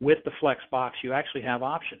with the Flex box, you actually have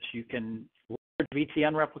options. You can leverage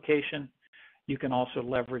VTN replication. You can also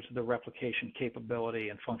leverage the replication capability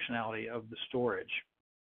and functionality of the storage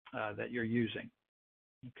that you're using.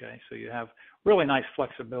 Okay, so you have really nice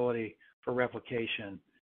flexibility for replication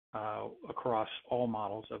across all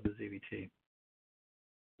models of the ZVT.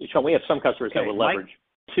 Sean, we have some customers that will leverage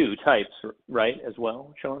Mike? 2 types, right, as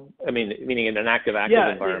well, Sean? I mean, meaning in an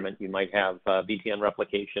active-active environment, you might have VTN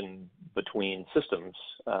replication between systems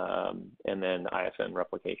and then ISN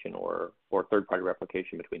replication or third-party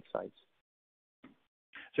replication between sites.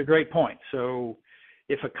 It's a great point. So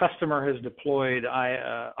if a customer has deployed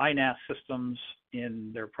INAS systems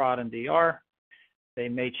in their prod and DR, they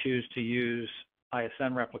may choose to use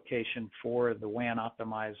ISN replication for the WAN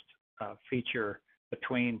optimized feature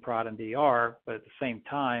between prod and DR, but at the same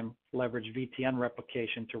time, leverage VTN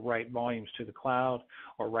replication to write volumes to the cloud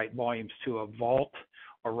or write volumes to a vault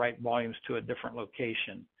or write volumes to a different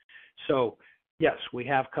location. So yes, we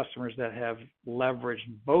have customers that have leveraged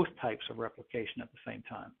both types of replication at the same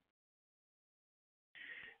time.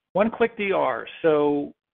 One-click DR.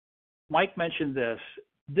 So Mike mentioned this.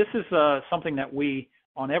 This is something that we,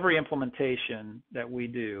 on every implementation that we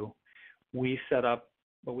do, we set up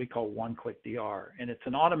what we call one-click DR. And it's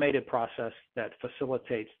an automated process that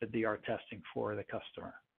facilitates the DR testing for the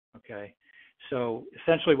customer, okay? So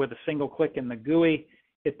essentially with a single click in the GUI,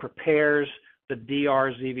 it prepares the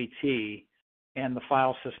DR ZVT and the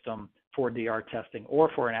file system for DR testing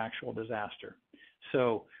or for an actual disaster.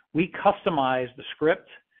 So we customize the script.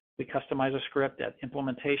 We customize a script at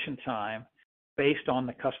implementation time based on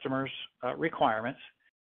the customer's requirements,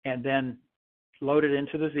 and then load it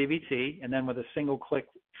into the ZVT, and then with a single click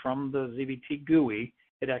from the ZVT GUI,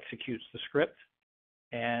 it executes the script.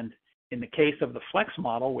 And in the case of the Flex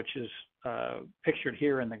model, which is pictured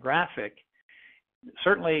here in the graphic,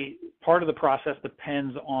 certainly part of the process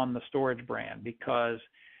depends on the storage brand, because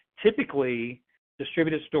typically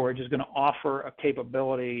distributed storage is going to offer a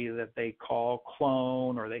capability that they call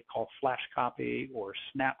clone, or they call flash copy or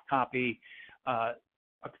snap copy, a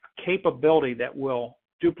capability that will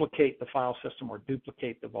duplicate the file system or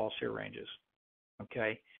duplicate the Vulsar ranges,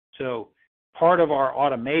 okay? So part of our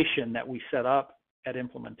automation that we set up at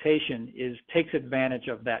implementation takes advantage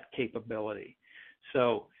of that capability.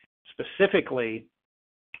 So specifically,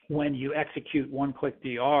 when you execute one-click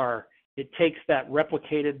DR, it takes that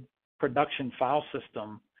replicated production file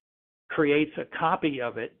system, creates a copy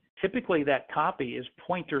of it. Typically, that copy is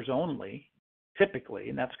pointers only, typically,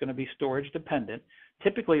 and that's going to be storage dependent.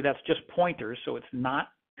 Typically, that's just pointers, so it's not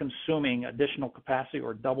consuming additional capacity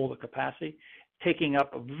or double the capacity, taking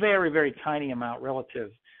up a very, very tiny amount, relative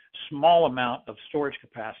small amount of storage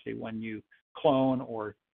capacity when you clone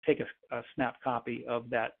or take a snap copy of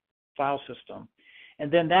that file system.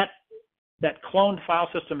 And then that cloned file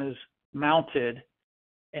system is mounted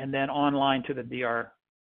and then online to the DR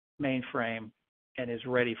mainframe and is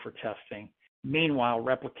ready for testing. Meanwhile,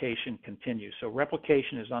 replication continues. So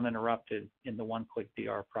replication is uninterrupted in the one-click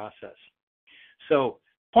DR process. So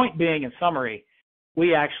point being, in summary,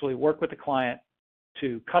 we actually work with the client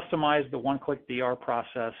to customize the one-click DR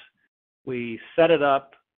process. We set it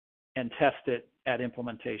up and test it at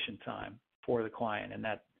implementation time for the client, and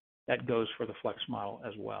that that goes for the flex model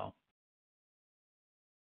as well.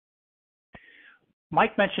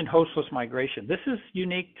 Mike mentioned hostless migration. This is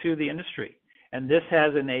unique to the industry, and this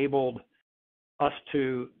has enabled us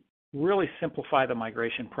to really simplify the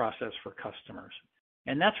migration process for customers.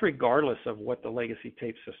 And that's regardless of what the legacy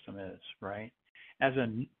tape system is, right? As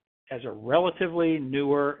a relatively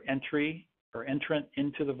newer entry or entrant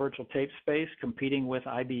into the virtual tape space, competing with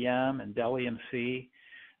IBM and Dell EMC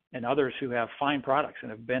and others who have fine products and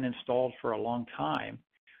have been installed for a long time,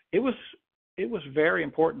 it was very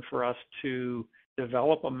important for us to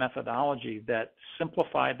develop a methodology that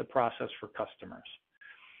simplified the process for customers.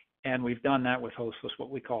 And we've done that with hostless,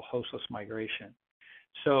 what we call hostless migration.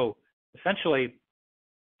 So essentially,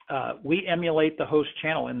 we emulate the host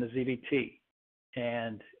channel in the ZVT,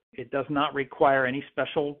 and it does not require any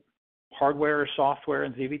special hardware or software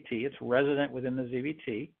in ZVT. It's resident within the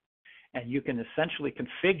ZVT, and you can essentially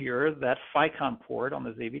configure that FICON port on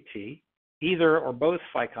the ZVT, either or both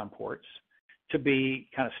FICON ports, to be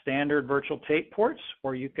kind of standard virtual tape ports,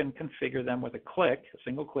 or you can configure them with a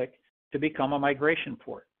single click, to become a migration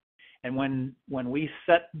port. And when we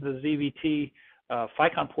set the ZVT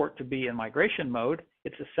FICON port to be in migration mode,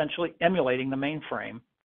 it's essentially emulating the mainframe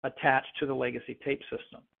attached to the legacy tape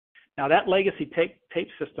system. Now, that legacy tape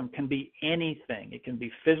system can be anything. It can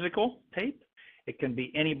be physical tape. It can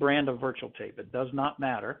be any brand of virtual tape. It does not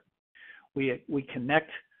matter. We connect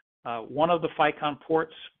one of the FICON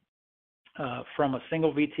ports from a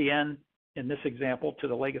single VTN, in this example, to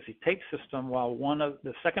the legacy tape system, while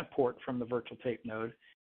the second port from the virtual tape node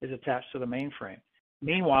is attached to the mainframe.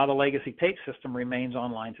 Meanwhile, the legacy tape system remains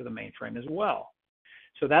online to the mainframe as well.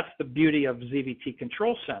 So that's the beauty of ZVT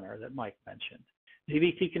Control Center that Mike mentioned.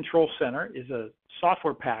 ZVT Control Center is a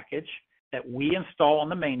software package that we install on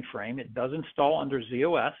the mainframe. It does install under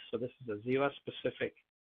ZOS, so this is a ZOS specific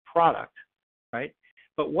product, right?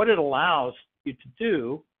 But what it allows you to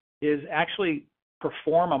do is actually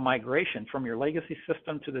perform a migration from your legacy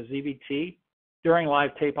system to the ZVT during live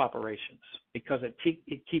tape operations, because it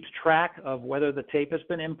keeps track of whether the tape has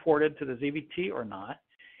been imported to the ZVT or not,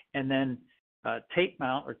 and then tape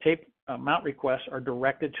mount or tape mount requests are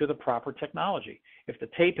directed to the proper technology. If the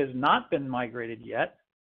tape has not been migrated yet,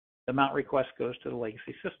 the mount request goes to the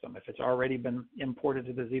legacy system. If it's already been imported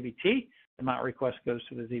to the ZVT, the mount request goes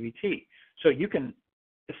to the ZVT. So you can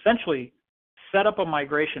essentially set up a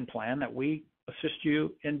migration plan that we assist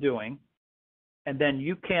you in doing, and then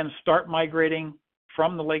you can start migrating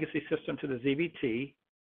from the legacy system to the ZVT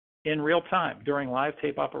in real time during live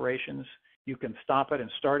tape operations. You can stop it and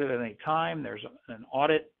start it at any time. There's an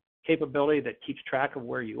audit capability that keeps track of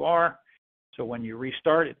where you are. So when you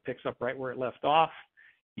restart, it picks up right where it left off.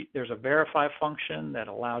 There's a verify function that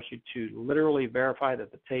allows you to literally verify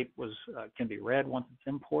that the tape can be read once it's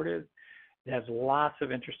imported. It has lots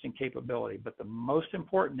of interesting capability, but the most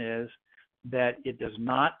important is that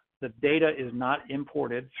the data is not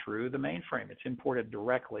imported through the mainframe. It's imported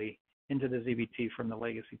directly into the ZVT from the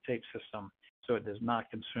legacy tape system, so it does not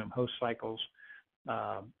consume host cycles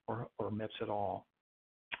or MIPS at all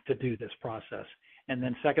to do this process. And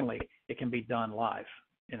then secondly, it can be done live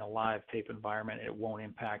in a live tape environment. It won't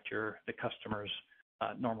impact the customer's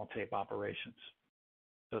normal tape operations.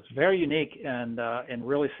 So it's very unique and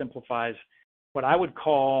really simplifies what I would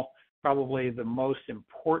call probably the most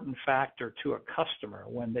important factor to a customer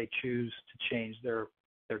when they choose to change their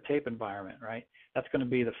tape environment, right? That's going to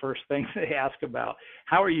be the first thing they ask about.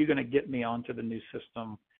 How are you going to get me onto the new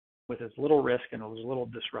system with as little risk and as little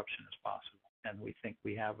disruption as possible? And we think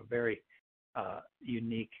we have a very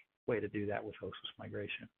unique way to do that with hostless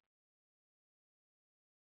migration.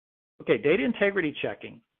 Okay, data integrity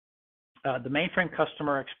checking. The mainframe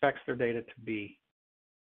customer expects their data to be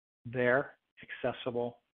there,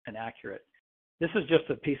 accessible, and accurate. This is just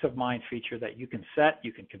a peace of mind feature that you can set,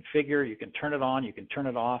 you can configure, you can turn it on, you can turn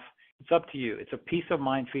it off. It's up to you. It's a peace of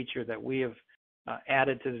mind feature that we have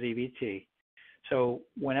added to ZVT. So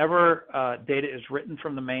whenever data is written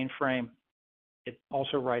from the mainframe, it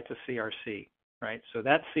also writes a CRC, right? So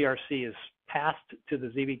that CRC is passed to the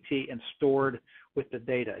ZVT and stored with the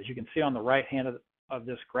data. As you can see on the right hand of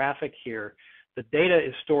this graphic here, the data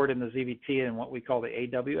is stored in the ZVT in what we call the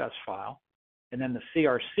AWS file. And then the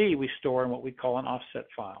CRC we store in what we call an offset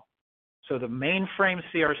file. So the mainframe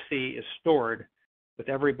CRC is stored with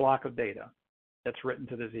every block of data that's written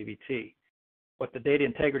to the ZVT. What the data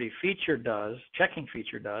integrity feature does, checking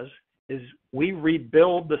feature does, is we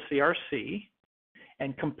rebuild the CRC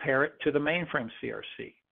and compare it to the mainframe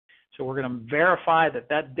CRC. So we're going to verify that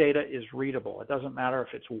that data is readable. It doesn't matter if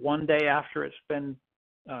it's 1 day after it's been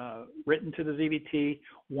written to the ZVT,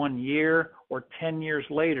 1 year, or 10 years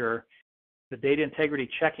later. the data integrity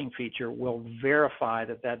checking feature will verify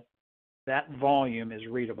that volume is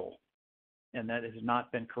readable and that it has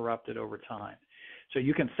not been corrupted over time. So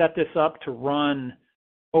you can set this up to run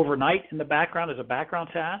overnight in the background as a background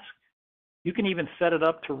task. You can even set it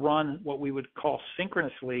up to run what we would call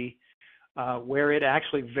synchronously, where it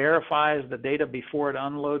actually verifies the data before it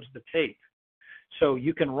unloads the tape. So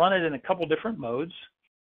you can run it in a couple different modes,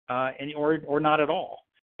 or not at all.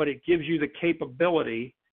 But it gives you the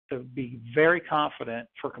capability to be very confident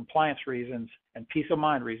for compliance reasons and peace of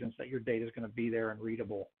mind reasons that your data is going to be there and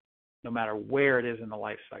readable, no matter where it is in the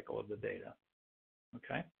life cycle of the data.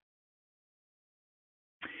 Okay.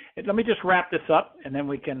 And let me just wrap this up, and then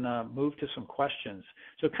we can move to some questions.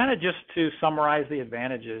 So kind of just to summarize the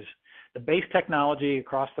advantages, the base technology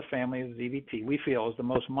across the family of ZVT, we feel, is the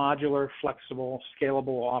most modular, flexible,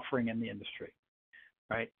 scalable offering in the industry,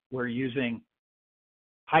 right? We're using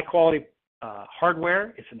high-quality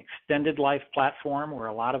hardware. It's an extended life platform where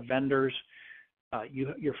a lot of vendors,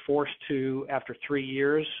 you're forced to, after 3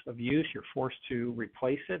 years of use, you're forced to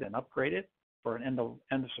replace it and upgrade it for an end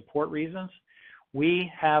of support reasons.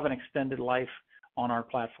 We have an extended life on our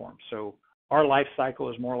platform. So our life cycle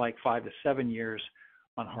is more like 5 to 7 years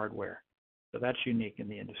on hardware. So that's unique in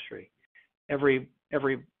the industry. Every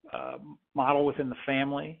model within the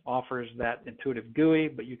family offers that intuitive GUI,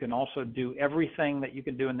 but you can also do everything that you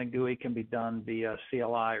can do in the GUI can be done via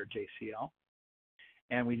CLI or JCL.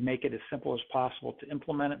 And we make it as simple as possible to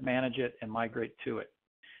implement it, manage it, and migrate to it.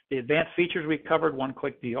 The advanced features we covered,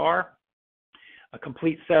 one-click DR, a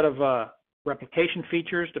complete set of replication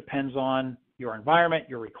features, depends on your environment,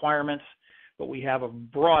 your requirements, but we have a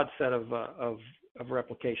broad set of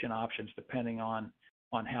replication options depending on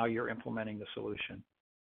how you're implementing the solution.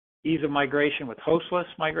 Ease of migration with hostless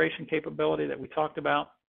migration capability that we talked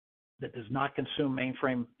about that does not consume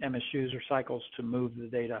mainframe MS user cycles to move the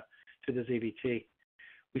data to the ZVT.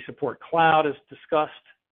 We support cloud as discussed,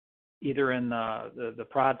 either in the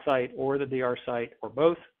prod site or the DR site or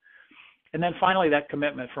both. And then finally, that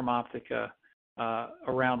commitment from Optica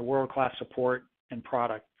around world-class support and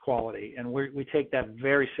product quality. And we take that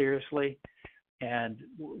very seriously, and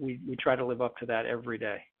we try to live up to that every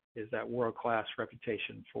day, is that world-class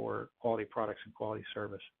reputation for quality products and quality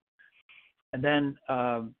service. And then,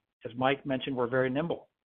 as Mike mentioned, we're very nimble.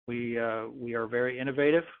 We are very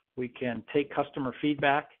innovative. We can take customer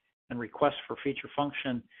feedback and requests for feature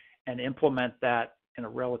function and implement that in a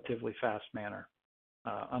relatively fast manner,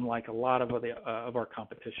 unlike a lot of our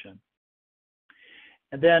competition.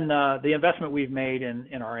 And then the investment we've made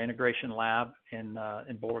in our integration lab in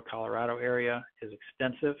Boulder, Colorado area is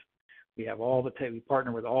extensive. We have all the tape. We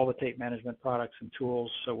partner with all the tape management products and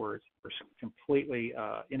tools, so we're completely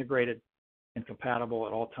integrated and compatible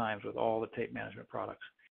at all times with all the tape management products.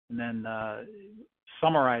 And then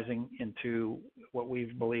summarizing into what we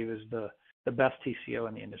believe is the best TCO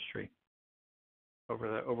in the industry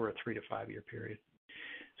over a 3 to 5 year period.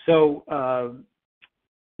 So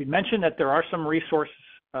we mentioned that there are some resources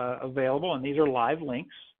available, and these are live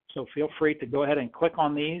links. So feel free to go ahead and click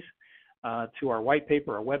on these to our white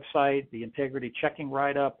paper, our website, the integrity checking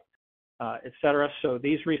write-up, et cetera. So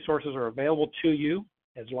these resources are available to you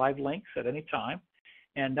as live links at any time.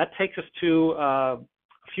 And that takes us to a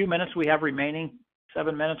few minutes we have remaining,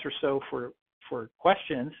 7 minutes or so for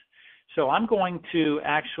questions. So I'm going to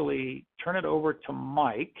actually turn it over to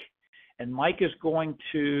Mike, and Mike is going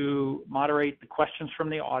to moderate the questions from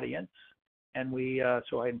the audience. And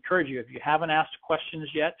so I encourage you, if you haven't asked questions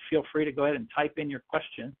yet, feel free to go ahead and type in your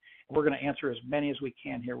question. We're going to answer as many as we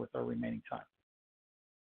can here with our remaining time.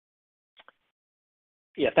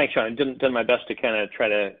 Yeah, thanks, Sean. I've done my best to try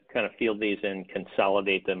to field these and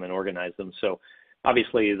consolidate them and organize them. So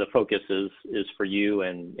obviously the focus is for you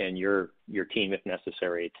and your team, if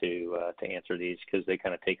necessary, to answer these, because they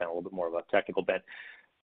take on a little bit more of a technical bent.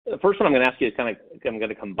 The first one I'm going to ask you is I'm going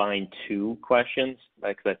to combine two questions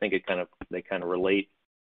because I think they relate.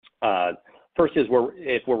 First is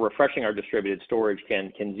if we're refreshing our distributed storage,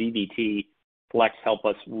 can ZVT Flex help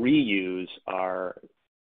us reuse our,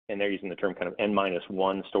 and they're using the term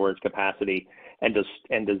N-1 storage capacity, and does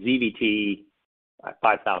ZVT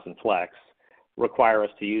 5000 Flex require us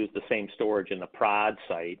to use the same storage in the prod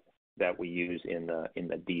site that we use in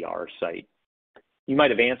the DR site? You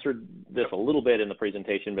might have answered this a little bit in the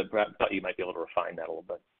presentation, but perhaps you might be able to refine that a little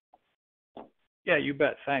bit. Yeah, you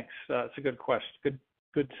bet. Thanks. It's a good question.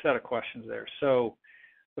 Good set of questions there. So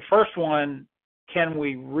the first one, can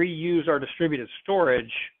we reuse our distributed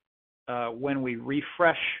storage when we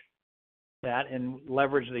refresh that and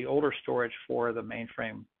leverage the older storage for the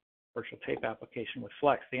mainframe virtual tape application with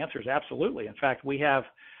Flex? The answer is absolutely. In fact, we have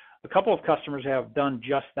a couple of customers have done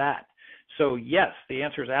just that. So yes, the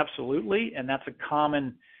answer is absolutely, and that's a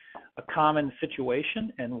common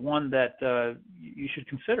situation and one that you should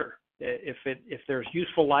consider. If there's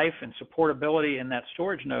useful life and supportability in that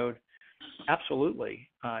storage node, absolutely,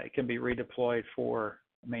 it can be redeployed for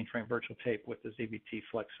mainframe virtual tape with the ZVT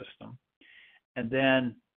Flex system. And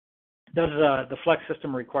then, does the Flex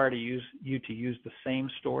system require you to use the same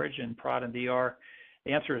storage in prod and DR?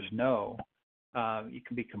 The answer is no. You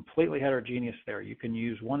can be completely heterogeneous there. You can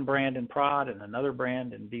use one brand in prod and another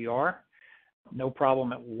brand in DR, no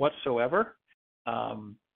problem whatsoever.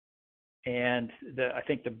 And I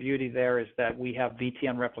think the beauty there is that we have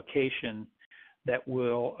VTN replication that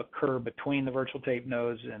will occur between the virtual tape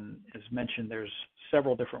nodes, and as mentioned, there's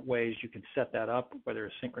several different ways you can set that up, whether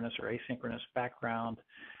it's synchronous or asynchronous background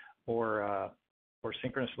or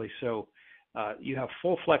synchronously. So you have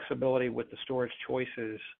full flexibility with the storage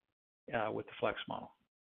choices with the Flex model.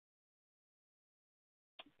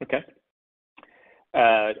 Okay.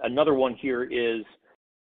 Another one here is,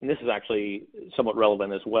 and this is actually somewhat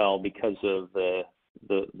relevant as well because of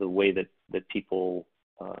the way that people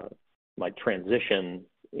might transition,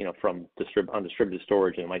 from undistributed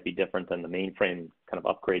storage, and it might be different than the mainframe kind of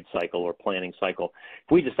upgrade cycle or planning cycle.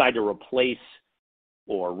 If we decide to replace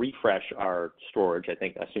or refresh our storage, I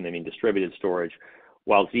assume they mean distributed storage,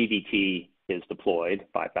 while ZVT is deployed,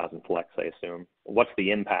 5,000 Flex, I assume, what's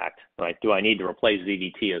the impact? Right? Do I need to replace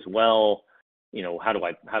ZVT as well? How do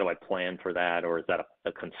I plan for that, or is that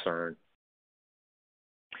a concern?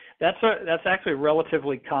 That's actually a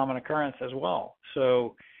relatively common occurrence as well.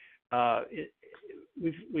 So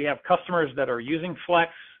we have customers that are using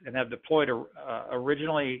Flex and have deployed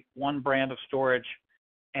originally one brand of storage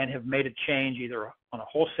and have made a change either on a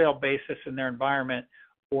wholesale basis in their environment,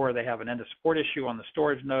 or they have an end of support issue on the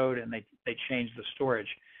storage node and they change the storage.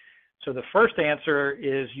 So the first answer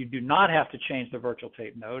is you do not have to change the virtual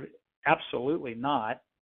tape node. Absolutely not.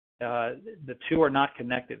 The two are not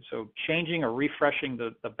connected. So changing or refreshing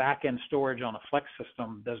the back-end storage on a Flex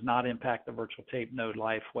system does not impact the virtual tape node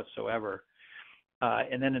life whatsoever.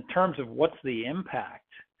 And then in terms of what's the impact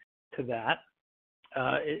to that,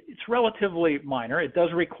 it's relatively minor. It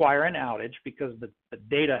does require an outage because the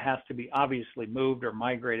data has to be obviously moved or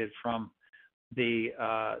migrated from the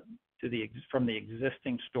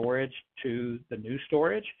existing storage to the new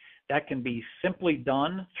storage. That can be simply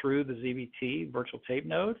done through the ZVT virtual tape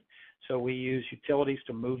node. So we use utilities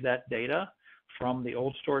to move that data from the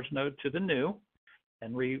old storage node to the new,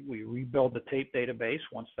 and we rebuild the tape database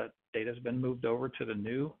once that data has been moved over to the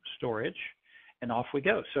new storage, and off we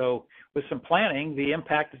go. So with some planning, the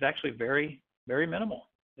impact is actually very, very minimal.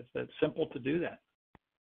 It's simple to do that.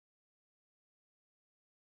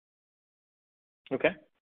 Okay.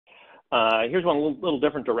 Here's one little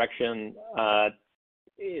different direction.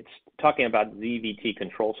 It's talking about ZVT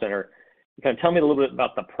Control Center. Kind of tell me a little bit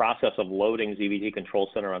about the process of loading ZVT Control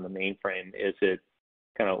Center on the mainframe. Is it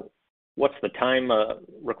what's the time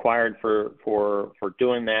required for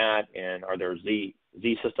doing that, and are there Z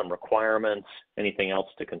system requirements? Anything else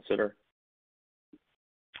to consider?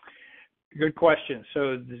 Good question.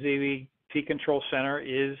 So the ZVT Control Center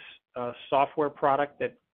is a software product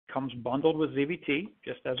that comes bundled with ZVT.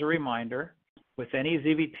 Just as a reminder, with any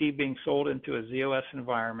ZVT being sold into a ZOS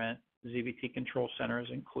environment, ZVT Control Center is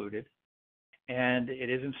included, and it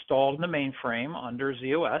is installed in the mainframe under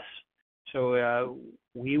ZOS. So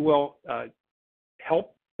we will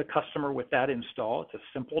help the customer with that install. It's a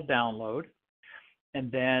simple download, and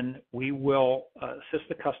then we will assist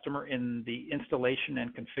the customer in the installation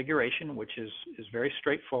and configuration, which is very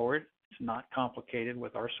straightforward. It's not complicated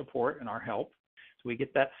with our support and our help. So we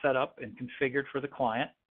get that set up and configured for the client.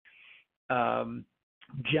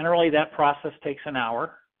 Generally, that process takes an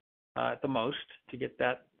hour at the most to get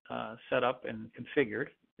that set up and configured,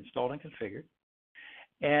 installed and configured.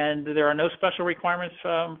 And there are no special requirements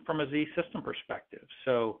from a Z system perspective.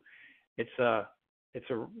 So it's a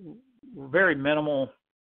very minimal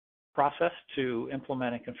process to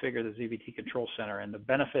implement and configure the ZVT Control Center. And the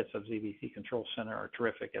benefits of ZVT Control Center are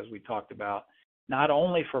terrific, as we talked about, not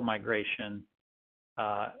only for migration,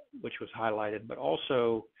 which was highlighted, but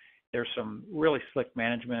also there's some really slick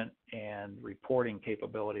management and reporting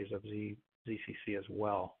capabilities of ZCC as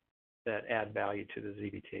well that add value to the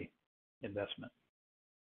ZVT investment.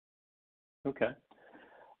 Okay.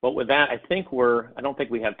 Well, with that, I don't think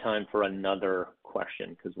we have time for another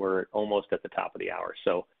question because we're almost at the top of the hour.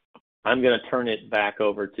 So I'm going to turn it back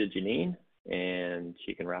over to Janine, and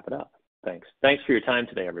she can wrap it up. Thanks. Thanks for your time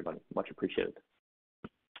today, everybody. Much appreciated.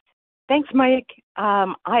 Thanks, Mike.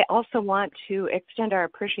 I also want to extend our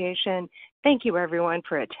appreciation. Thank you, everyone,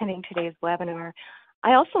 for attending today's webinar.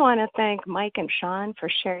 I also want to thank Mike and Sean for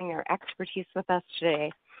sharing their expertise with us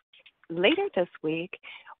today. Later this week,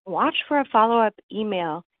 watch for a follow-up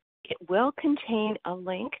email. It will contain a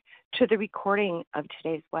link to the recording of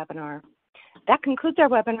today's webinar. That concludes our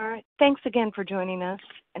webinar. Thanks again for joining us,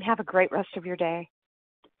 and have a great rest of your day.